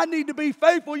me I need to be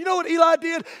faithful. You know what Eli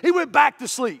did? He went back to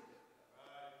sleep.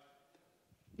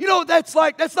 You know what that's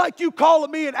like? That's like you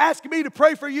calling me and asking me to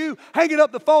pray for you, hanging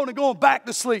up the phone and going back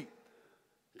to sleep.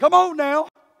 Come on now.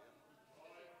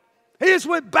 He just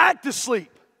went back to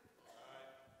sleep.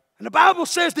 And the Bible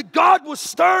says that God was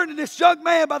stirring in this young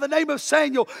man by the name of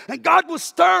Samuel. And God was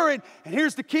stirring. And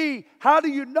here's the key. How do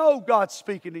you know God's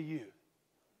speaking to you?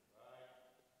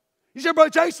 You say, Brother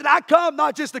Jason, I come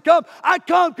not just to come. I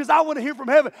come because I want to hear from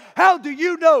heaven. How do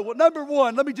you know? Well, number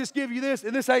one, let me just give you this.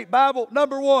 And this ain't Bible.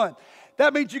 Number one,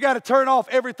 that means you got to turn off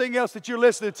everything else that you're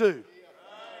listening to.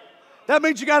 That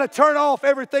means you got to turn off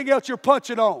everything else you're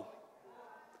punching on.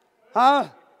 Huh?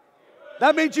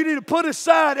 That means you need to put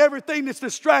aside everything that's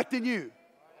distracting you.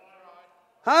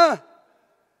 Huh?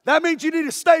 That means you need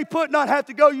to stay put, not have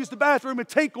to go use the bathroom and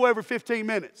tinkle every 15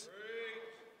 minutes.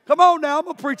 Come on now, I'm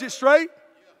going to preach it straight.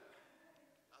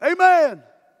 Amen.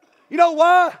 You know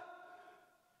why?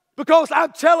 Because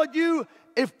I'm telling you,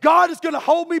 if God is going to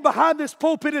hold me behind this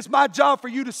pulpit, it's my job for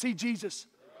you to see Jesus.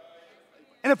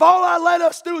 And if all I let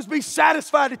us do is be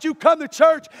satisfied that you come to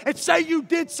church and say you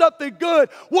did something good,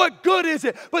 what good is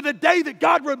it? But the day that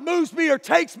God removes me or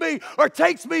takes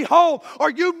me home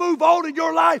or you move on in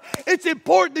your life, it's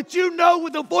important that you know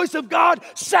what the voice of God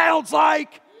sounds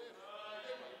like.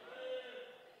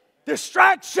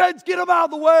 Distractions, get them out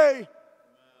of the way.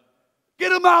 Get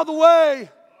them out of the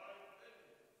way.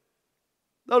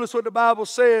 Notice what the Bible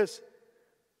says.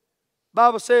 The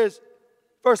Bible says,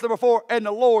 verse number 4, and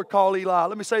the Lord called Eli.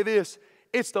 Let me say this.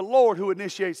 It's the Lord who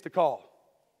initiates the call.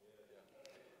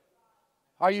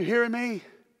 Are you hearing me?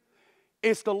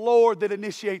 It's the Lord that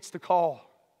initiates the call.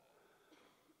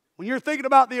 When you're thinking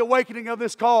about the awakening of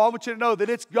this call, I want you to know that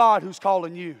it's God who's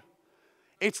calling you.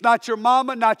 It's not your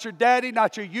mama, not your daddy,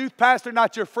 not your youth pastor,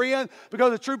 not your friend.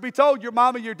 Because the truth be told, your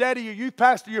mama, your daddy, your youth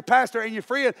pastor, your pastor, and your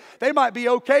friend, they might be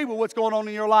okay with what's going on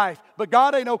in your life. But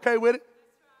God ain't okay with it.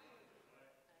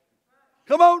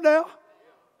 Come on now.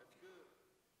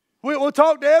 We'll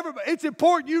talk to everybody. It's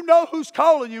important you know who's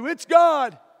calling you. It's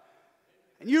God.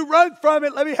 And you run from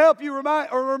it. Let me help you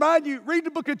remind you. Read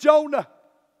the book of Jonah.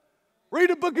 Read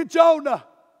the book of Jonah.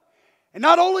 And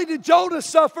not only did Jonah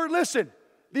suffer, listen,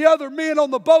 the other men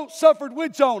on the boat suffered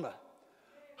with Jonah.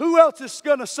 Who else is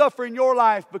going to suffer in your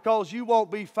life because you won't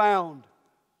be found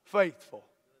faithful?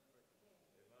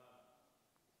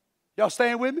 Y'all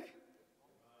staying with me?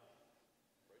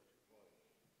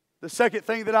 The second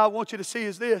thing that I want you to see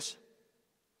is this.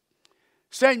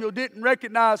 Samuel didn't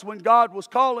recognize when God was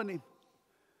calling him.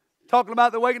 Talking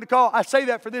about the awakening call. I say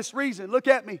that for this reason. Look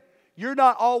at me. You're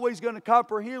not always going to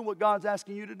comprehend what God's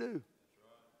asking you to do.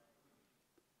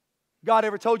 God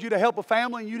ever told you to help a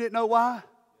family and you didn't know why?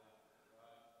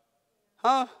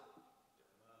 Huh?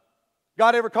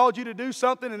 God ever called you to do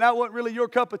something and that wasn't really your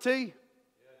cup of tea?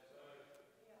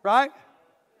 Right?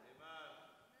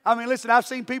 I mean, listen, I've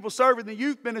seen people serve in the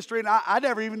youth ministry and I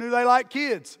never even knew they liked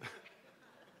kids.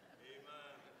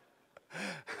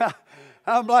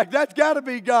 I'm like, that's got to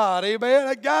be God, amen?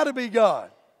 That got to be God.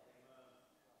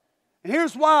 And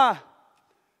here's why.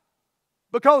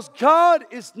 Because God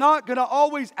is not going to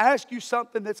always ask you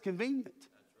something that's convenient.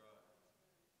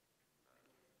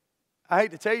 I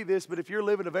hate to tell you this, but if you're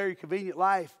living a very convenient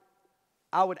life,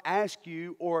 I would ask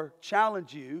you or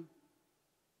challenge you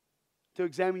to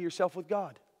examine yourself with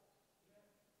God.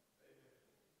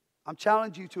 I'm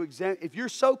challenging you to examine. If you're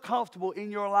so comfortable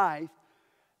in your life,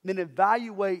 then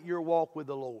evaluate your walk with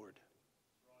the Lord.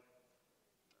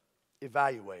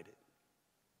 Evaluate it.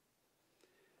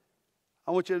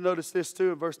 I want you to notice this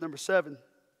too in verse number 7.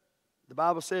 The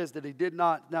Bible says that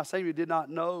Samuel did not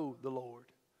know the Lord.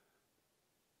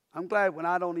 I'm glad when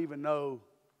I don't even know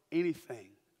anything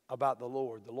about the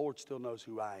Lord still knows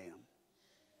who I am.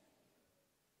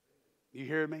 You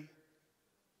hear me?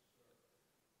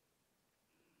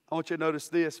 I want you to notice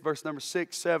this, verse number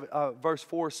verse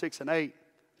 4, 6, and 8. I'm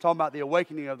talking about the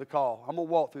awakening of the call. I'm going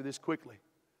to walk through this quickly.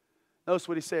 Notice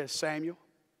what he says, Samuel.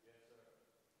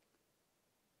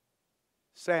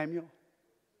 Samuel.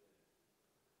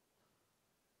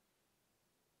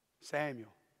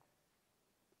 Samuel.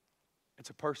 It's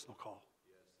a personal call.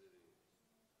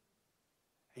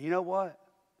 And you know what?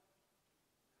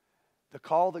 The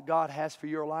call that God has for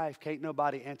your life, can't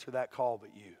nobody answer that call but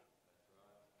you.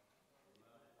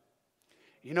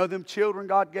 You know them children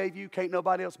God gave you, can't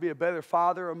nobody else be a better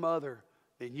father or mother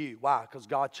than you. Why? Because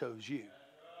God chose you.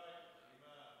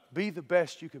 Be the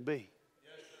best you can be.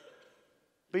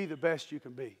 Be the best you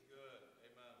can be.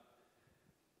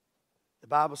 The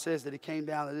Bible says that he came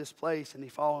down to this place and he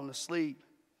fallen asleep.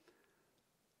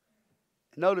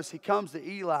 And notice he comes to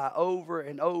Eli over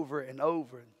and over and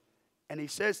over. And he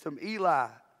says to him, Eli,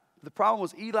 the problem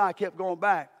was Eli kept going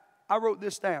back. I wrote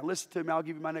this down. Listen to me. I'll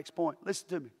give you my next point. Listen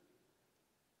to me.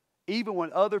 Even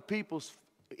when other people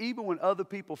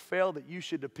fail that you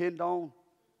should depend on,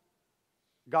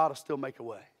 God will still make a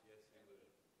way.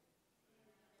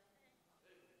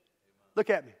 look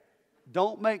at me.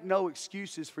 Don't make no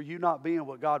excuses for you not being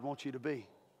what God wants you to be.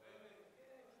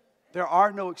 There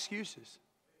are no excuses.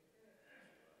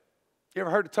 You ever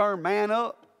heard the term man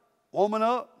up, woman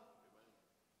up?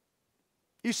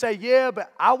 You say, yeah,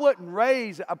 but I wasn't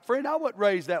raised, friend, I wasn't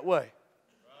raised that way.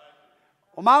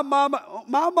 Well, my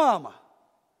mama,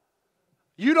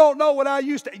 you don't know what I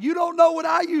used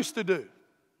to do.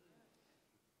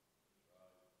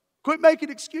 Quit making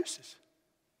excuses.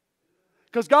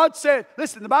 Because God said,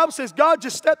 listen, the Bible says God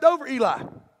just stepped over Eli.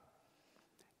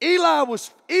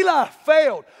 Eli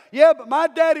failed. Yeah, but my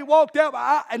daddy walked out,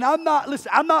 and I'm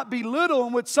not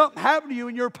belittling when something happened to you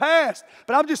in your past.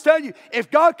 But I'm just telling you,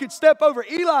 if God could step over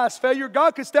Eli's failure,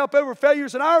 God could step over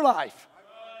failures in our life.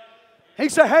 He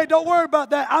said, hey, don't worry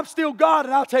about that. I'm still God,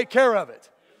 and I'll take care of it.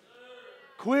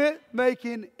 Quit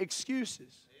making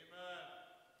excuses.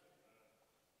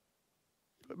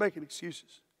 Quit making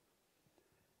excuses.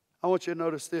 I want you to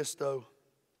notice this, though.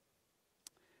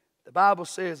 The Bible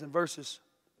says in verses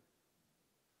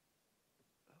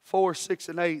 4, 6,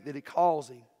 and 8 that he calls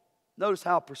him. Notice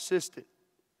how persistent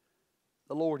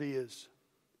the Lord is.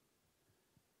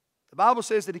 The Bible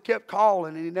says that he kept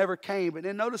calling and he never came. But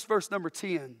then notice verse number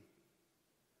 10.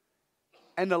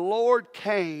 And the Lord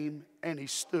came and he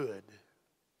stood.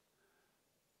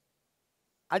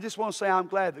 I just want to say I'm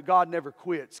glad that God never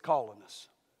quits calling us.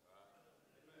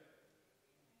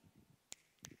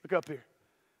 Look up here.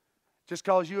 Just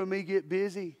because you and me get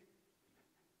busy,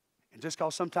 and just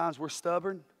because sometimes we're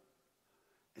stubborn,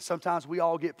 and sometimes we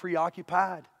all get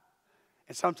preoccupied,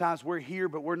 and sometimes we're here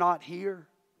but we're not here,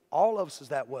 all of us is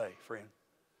that way, friend.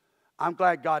 I'm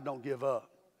glad God don't give up.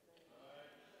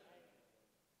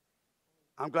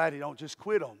 I'm glad he don't just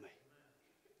quit on me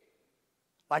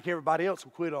like everybody else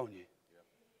will quit on you.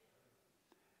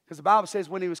 Because the Bible says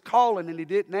when he was calling and he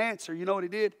didn't answer, you know what he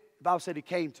did? The Bible said he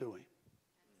came to him.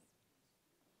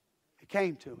 He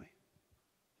came to him.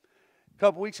 A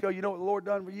couple weeks ago, you know what the Lord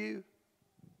done for you?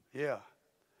 Yeah.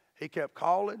 He kept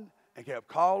calling and kept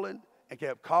calling and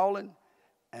kept calling.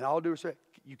 And all due respect,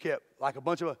 you kept, like a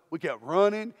bunch of us, we kept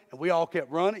running and we all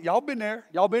kept running. Y'all been there?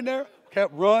 Y'all been there?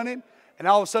 Kept running. And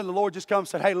all of a sudden the Lord just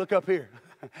comes and said, hey, look up here.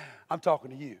 I'm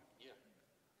talking to you.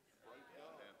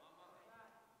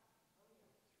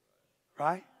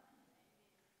 Right?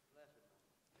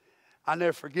 I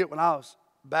never forget when I was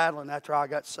battling after I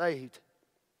got saved.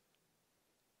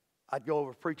 I'd go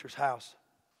over to a preacher's house.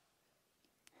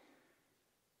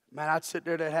 Man, I'd sit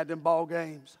there that had them ball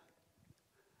games.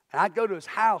 And I'd go to his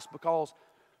house because,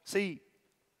 see,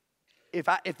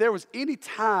 if there was any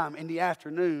time in the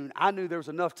afternoon, I knew there was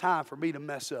enough time for me to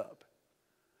mess up.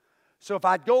 So if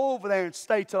I'd go over there and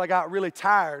stay till I got really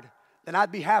tired, then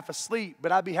I'd be half asleep,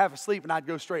 but I'd be half asleep and I'd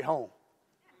go straight home.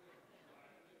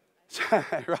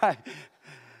 Right?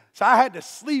 So I had to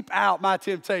sleep out my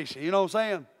temptation, you know what I'm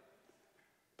saying?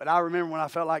 But I remember when I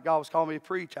felt like God was calling me to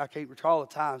preach, I can't recall the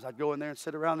times I'd go in there and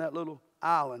sit around that little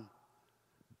island.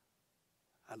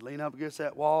 I'd lean up against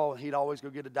that wall, and he'd always go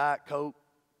get a Diet Coke.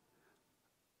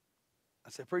 I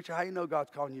said, preacher, how you know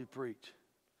God's calling you to preach?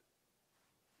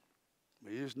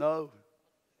 Well, you just know.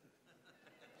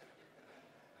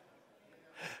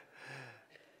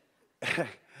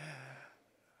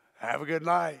 Have a good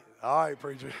night. All right,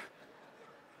 preacher.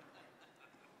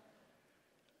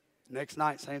 Next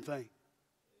night, same thing.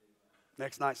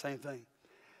 Next night, same thing.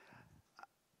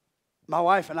 My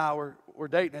wife and I were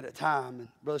dating at the time, and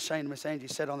Brother Shane and Miss Angie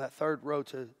sat on that third row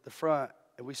to the front,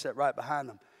 and we sat right behind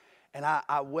them. And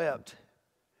I wept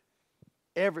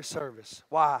every service.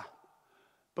 Why?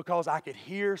 Because I could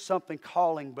hear something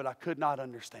calling, but I could not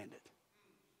understand it.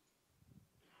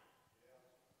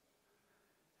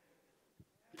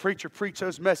 Preacher preached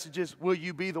those messages, will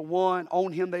you be the one?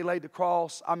 On him they laid the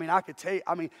cross. I mean, I could tell you,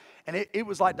 and it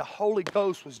was like the Holy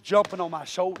Ghost was jumping on my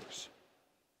shoulders.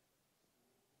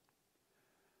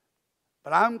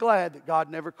 But I'm glad that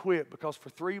God never quit, because for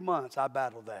 3 months I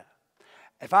battled that.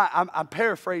 I'm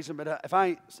paraphrasing, but if I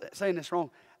ain't saying this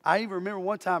wrong, I even remember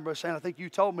one time, Brother Shane, I think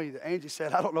you told me that Angie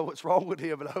said, I don't know what's wrong with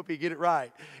him, but I hope he get it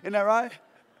right. Isn't that right?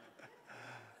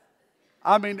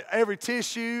 I mean, every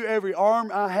tissue, every arm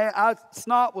I had,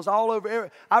 snot was all over.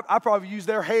 I probably used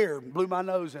their hair and blew my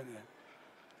nose in it.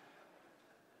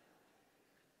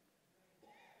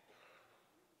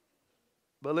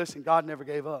 But listen, God never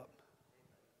gave up.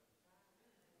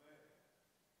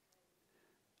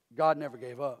 God never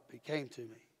gave up. He came to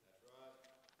me.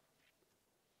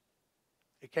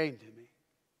 He came to me.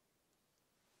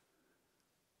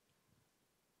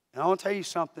 And I want to tell you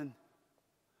something.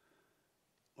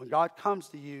 When God comes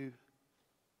to you,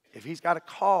 if he's got a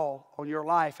call on your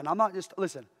life, and I'm not just,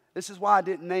 listen, this is why I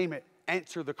didn't name it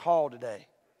Answer the Call today.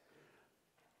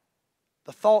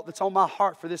 the thought that's on my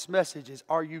heart for this message is,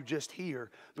 are you just here?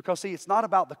 Because see, it's not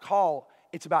about the call,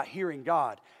 it's about hearing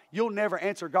God. You'll never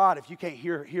answer God if you can't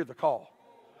hear the call.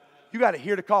 You got to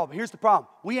hear the call. But here's the problem.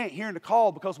 We ain't hearing the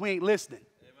call because we ain't listening.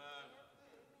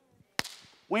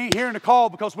 We ain't hearing the call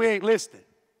because we ain't listening.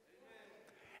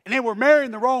 And then we're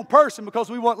marrying the wrong person because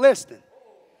we weren't listening.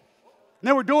 And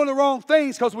then we're doing the wrong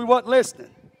things because we weren't listening.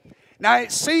 Now,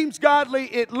 it seems godly,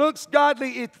 it looks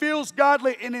godly, it feels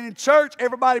godly, and in church,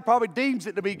 everybody probably deems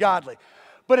it to be godly.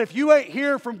 But if you ain't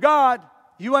hearing from God,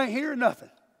 you ain't hearing nothing.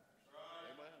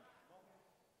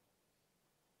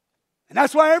 And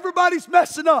that's why everybody's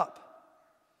messing up.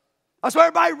 That's why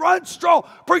everybody runs strong.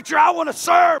 Preacher, I want to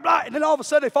serve. And then all of a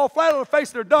sudden they fall flat on their face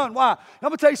and they're done. Why? I'm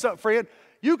going to tell you something, friend.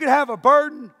 You can have a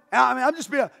burden.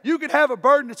 You can have a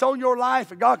burden that's on your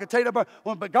life, and God can take that burden.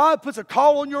 But God puts a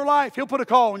call on your life, He'll put a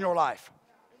call on your life.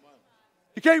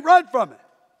 You can't run from it.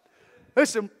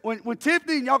 Listen, when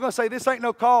Tiffany and y'all going to say this ain't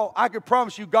no call, I can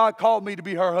promise you God called me to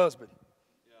be her husband.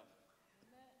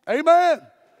 Amen.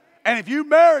 And if you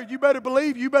married, you better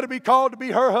believe you better be called to be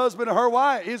her husband or her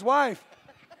wife, his wife.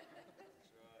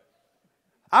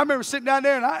 I remember sitting down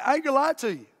there, and I ain't going to lie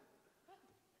to you.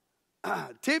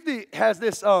 Tiffany has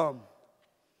this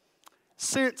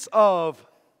sense of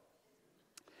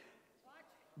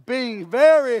being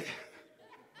very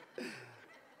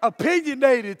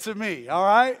opinionated to me, all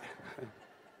right?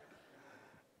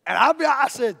 And I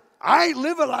said, I ain't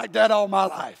living like that all my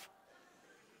life.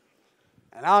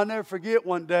 And I'll never forget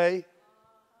one day,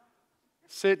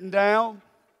 sitting down,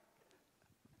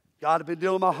 God had been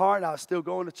dealing with my heart, I was still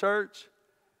going to church.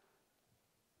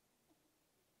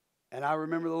 And I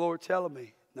remember the Lord telling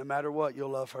me, no matter what, you'll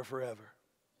love her forever.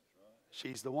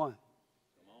 She's the one.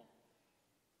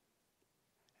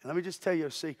 And let me just tell you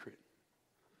a secret.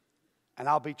 And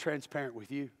I'll be transparent with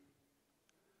you.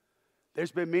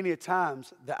 There's been many a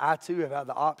times that I too have had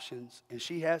the options, and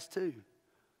she has too,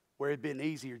 where it'd been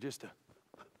easier just to.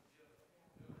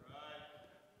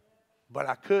 But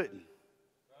I couldn't.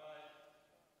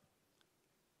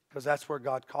 Because that's where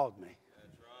God called me.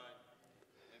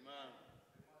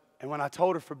 And when I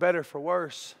told her for better, for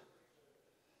worse,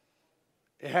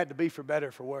 it had to be for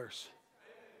better, for worse.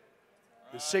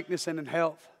 In sickness and in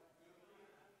health.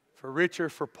 For richer,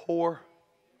 for poor.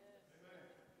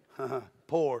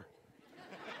 Poor.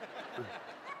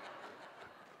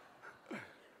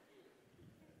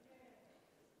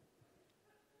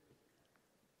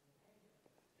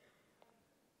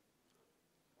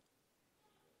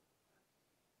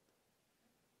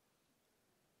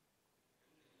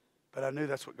 But I knew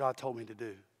that's what God told me to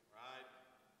do.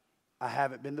 I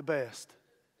haven't been the best.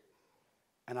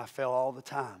 And I fell all the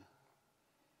time.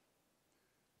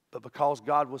 But because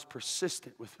God was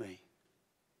persistent with me.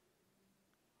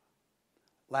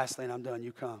 Lastly, and I'm done.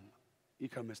 You come. You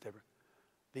come, Miss Deborah.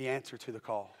 The answer to the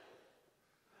call.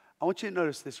 I want you to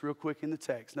notice this real quick in the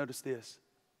text. Notice this.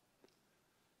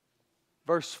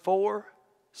 Verse 4,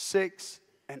 6,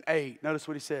 and 8. Notice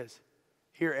what he says.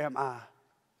 Here am I.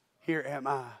 Here am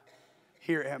I.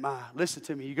 Here am I. Listen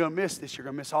to me. You're going to miss this. You're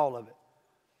going to miss all of it.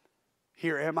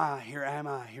 Here am I. Here am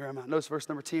I. Here am I. Notice verse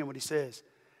number 10, what he says.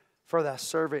 For thy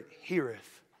servant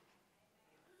heareth.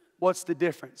 What's the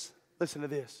difference? Listen to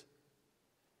this.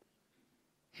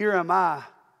 Here am I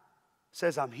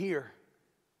says I'm here.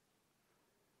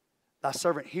 Thy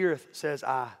servant heareth says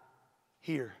I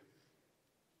hear.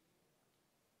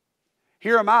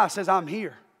 Here am I says I'm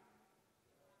here.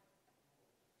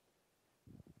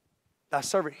 Thy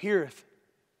servant heareth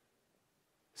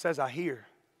says I hear.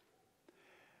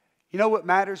 You know what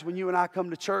matters when you and I come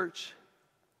to church?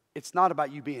 It's not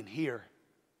about you being here.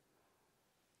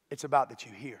 It's about that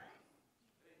you hear.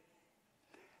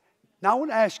 Now I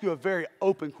want to ask you a very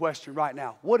open question right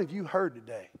now. What have you heard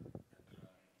today?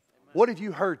 What have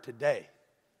you heard today?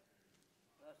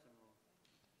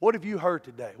 What have you heard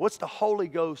today? What's the Holy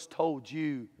Ghost told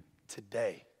you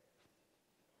today?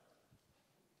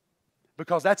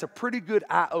 Because that's a pretty good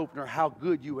eye-opener how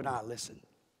good you and I listen.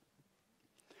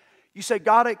 You say,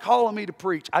 God ain't calling me to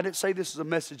preach. I didn't say this is a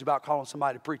message about calling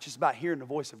somebody to preach. It's about hearing the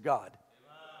voice of God.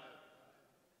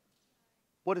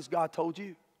 What has God told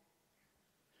you?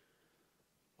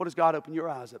 What has God opened your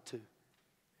eyes up to?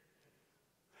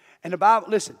 And the Bible,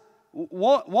 listen,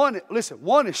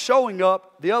 one is showing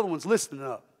up, the other one's listening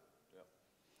up.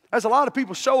 There's a lot of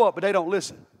people show up, but they don't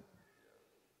listen.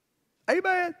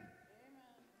 Amen.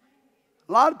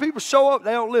 A lot of people show up,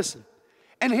 they don't listen.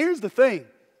 And here's the thing.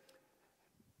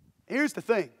 Here's the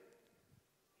thing.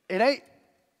 It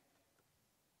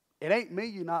ain't me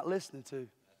you're not listening to.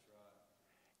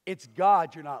 It's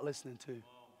God you're not listening to.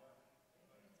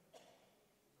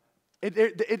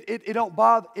 It don't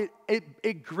bother.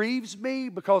 It grieves me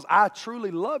because I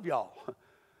truly love y'all.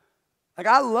 Like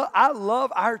I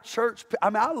love our church. I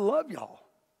mean, I love y'all.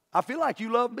 I feel like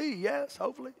you love me. Yes,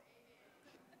 hopefully.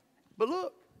 But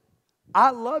look,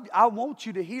 I love you. I want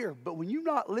you to hear. But when you're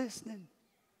not listening,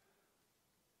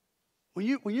 when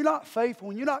you're not faithful,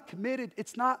 when you're not committed,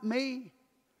 it's not me.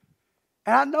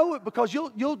 And I know it because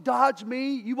you'll dodge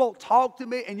me. You won't talk to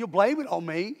me, and you'll blame it on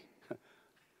me.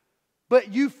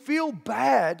 But you feel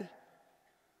bad.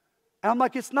 And I'm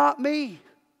like, it's not me.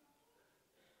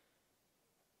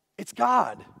 It's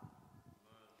God.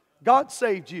 God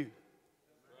saved you.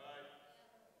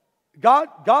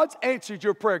 God's answered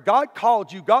your prayer. God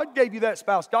called you. God gave you that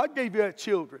spouse. God gave you that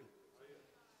children.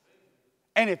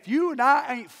 And if you and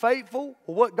I ain't faithful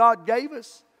with what God gave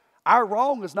us, our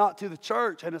wrong is not to the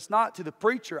church and it's not to the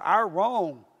preacher. Our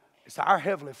wrong is to our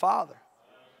Heavenly Father.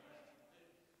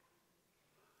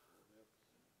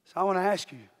 So I want to ask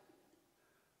you,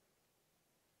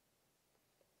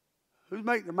 who's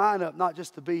making their mind up not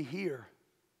just to be here,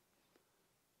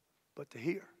 but to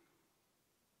hear?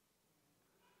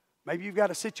 Maybe you've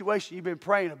got a situation you've been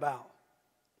praying about.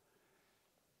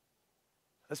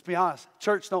 Let's be honest,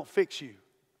 church don't fix you.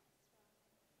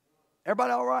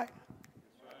 Everybody all right?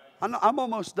 I'm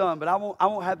almost done, but I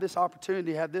won't have this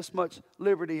opportunity to have this much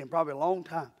liberty in probably a long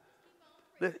time.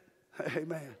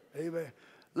 Amen. Amen.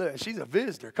 Look, she's a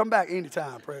visitor. Come back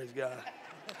anytime, praise God.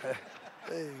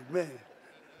 Amen.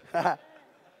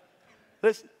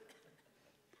 Listen,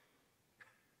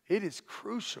 it is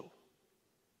crucial.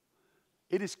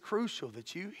 It is crucial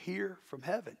that you hear from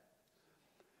heaven.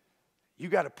 You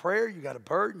got a prayer, you got a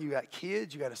burden, you got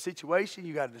kids, you got a situation,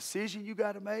 you got a decision you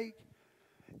got to make.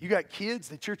 You got kids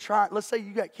that you're trying, let's say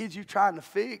you got kids you're trying to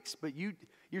fix, but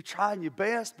you're trying your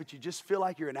best, but you just feel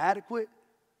like you're inadequate.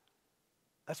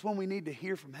 That's when we need to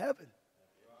hear from heaven.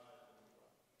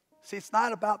 See, it's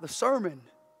not about the sermon,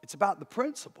 it's about the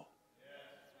principle.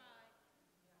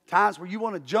 Times where you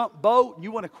want to jump boat and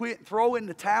you want to quit and throw in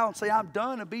the towel and say, I'm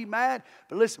done, and be mad.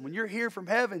 But listen, when you're here from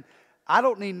heaven, I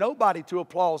don't need nobody to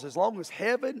applaud. As long as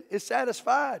heaven is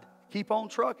satisfied, keep on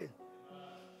trucking.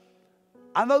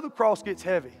 I know the cross gets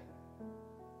heavy.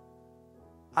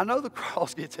 I know the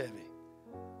cross gets heavy.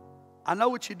 I know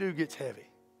what you do gets heavy.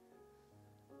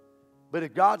 But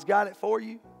if God's got it for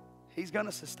you, He's going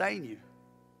to sustain you.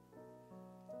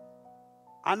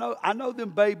 I know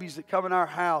them babies that come in our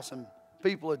house and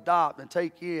people adopt and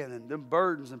take in, and them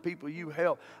burdens and people you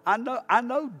help. I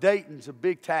know dating's a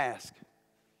big task.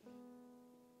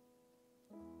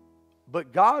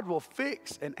 But God will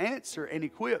fix and answer and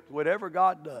equip whatever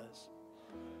God does.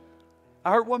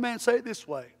 I heard one man say it this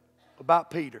way about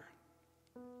Peter.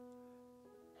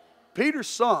 Peter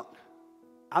sunk.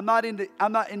 I'm not in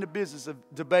the business of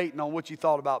debating on what you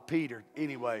thought about Peter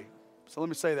anyway. So let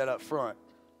me say that up front.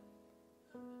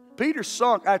 Peter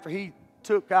sunk after he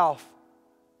took off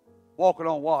walking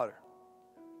on water.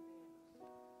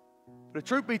 But the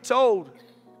truth be told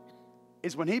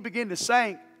is when he began to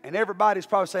sink, and everybody's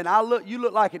probably saying, you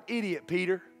look like an idiot,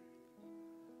 Peter.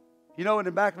 You know, in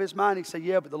the back of his mind, he said,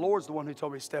 yeah, but the Lord's the one who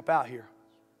told me to step out here.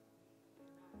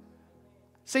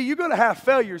 See, you're going to have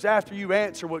failures after you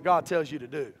answer what God tells you to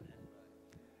do.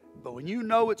 But when you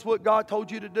know it's what God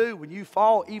told you to do, when you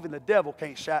fall, even the devil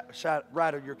can't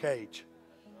rattle your cage.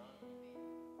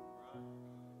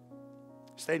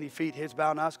 Stand on your feet, heads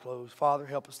bowed, eyes closed. Father,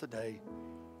 help us today.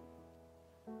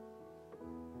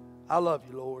 I love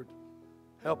you, Lord.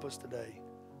 Help us today.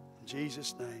 In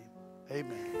Jesus' name,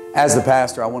 amen. As the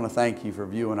pastor, I want to thank you for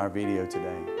viewing our video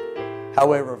today.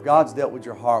 However, if God's dealt with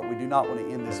your heart, we do not want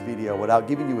to end this video without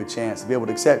giving you a chance to be able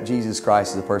to accept Jesus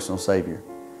Christ as a personal Savior.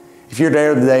 If you're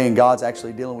there today and God's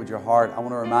actually dealing with your heart, I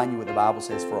want to remind you what the Bible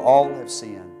says, for all have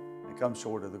sinned and come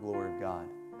short of the glory of God.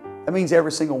 That means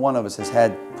every single one of us has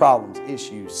had problems,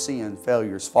 issues, sin,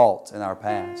 failures, faults in our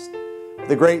past.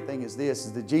 The great thing is this,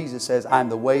 is that Jesus says, I am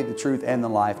the way, the truth, and the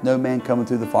life. No man cometh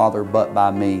to the Father but by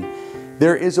me.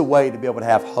 There is a way to be able to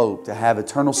have hope, to have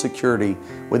eternal security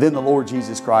within the Lord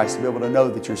Jesus Christ, to be able to know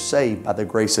that you're saved by the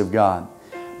grace of God.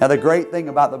 Now, the great thing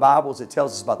about the Bible is it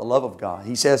tells us about the love of God.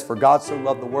 He says, for God so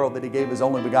loved the world that He gave His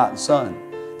only begotten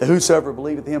Son, that whosoever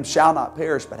believeth Him shall not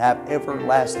perish but have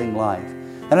everlasting life.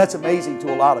 And that's amazing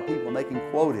to a lot of people, and they can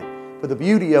quote it. But the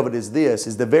beauty of it is this,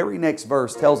 is the very next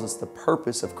verse tells us the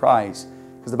purpose of Christ.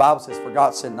 Because the Bible says, for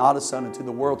God sent not His Son into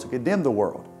the world to condemn the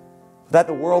world, but that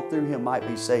the world through Him might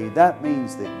be saved. That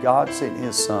means that God sent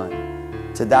His Son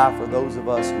to die for those of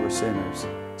us who are sinners,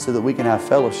 so that we can have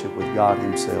fellowship with God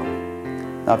Himself.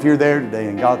 Now, if you're there today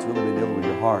and God's really been dealing with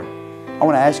your heart, I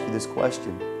want to ask you this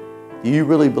question. Do you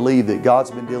really believe that God's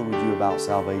been dealing with you about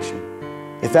salvation?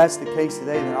 If that's the case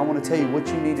today, then I want to tell you what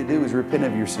you need to do is repent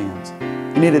of your sins.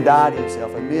 You need to die to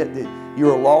yourself. Admit that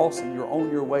you're lost and you're on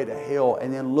your way to hell.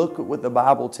 And then look at what the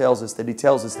Bible tells us, that He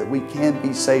tells us that we can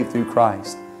be saved through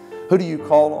Christ. Who do you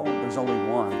call on? There's only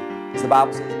one. As the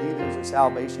Bible says, neither is there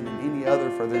salvation in any other,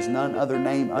 for there's none other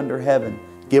name under heaven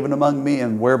given among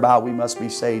men whereby we must be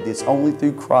saved. It's only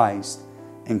through Christ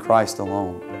and Christ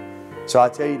alone. So I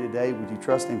tell you today, would you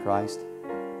trust in Christ?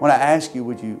 When I ask you,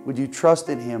 would you trust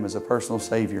in Him as a personal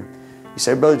Savior? You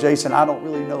say, Brother Jason, I don't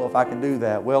really know if I can do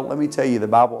that. Well, let me tell you, the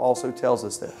Bible also tells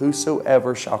us that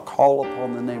whosoever shall call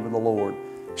upon the name of the Lord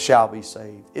shall be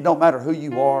saved. It don't matter who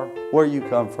you are, where you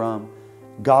come from.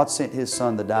 God sent His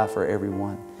Son to die for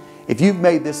everyone. If you've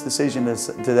made this decision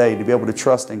today to be able to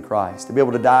trust in Christ, to be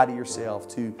able to die to yourself,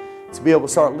 to be able to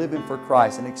start living for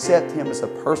Christ and accept Him as a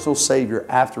personal Savior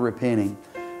after repenting,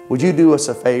 would you do us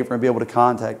a favor and be able to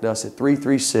contact us at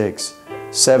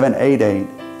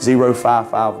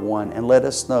 336-788-0551 and let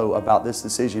us know about this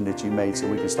decision that you made so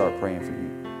we can start praying for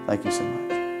you. Thank you so much.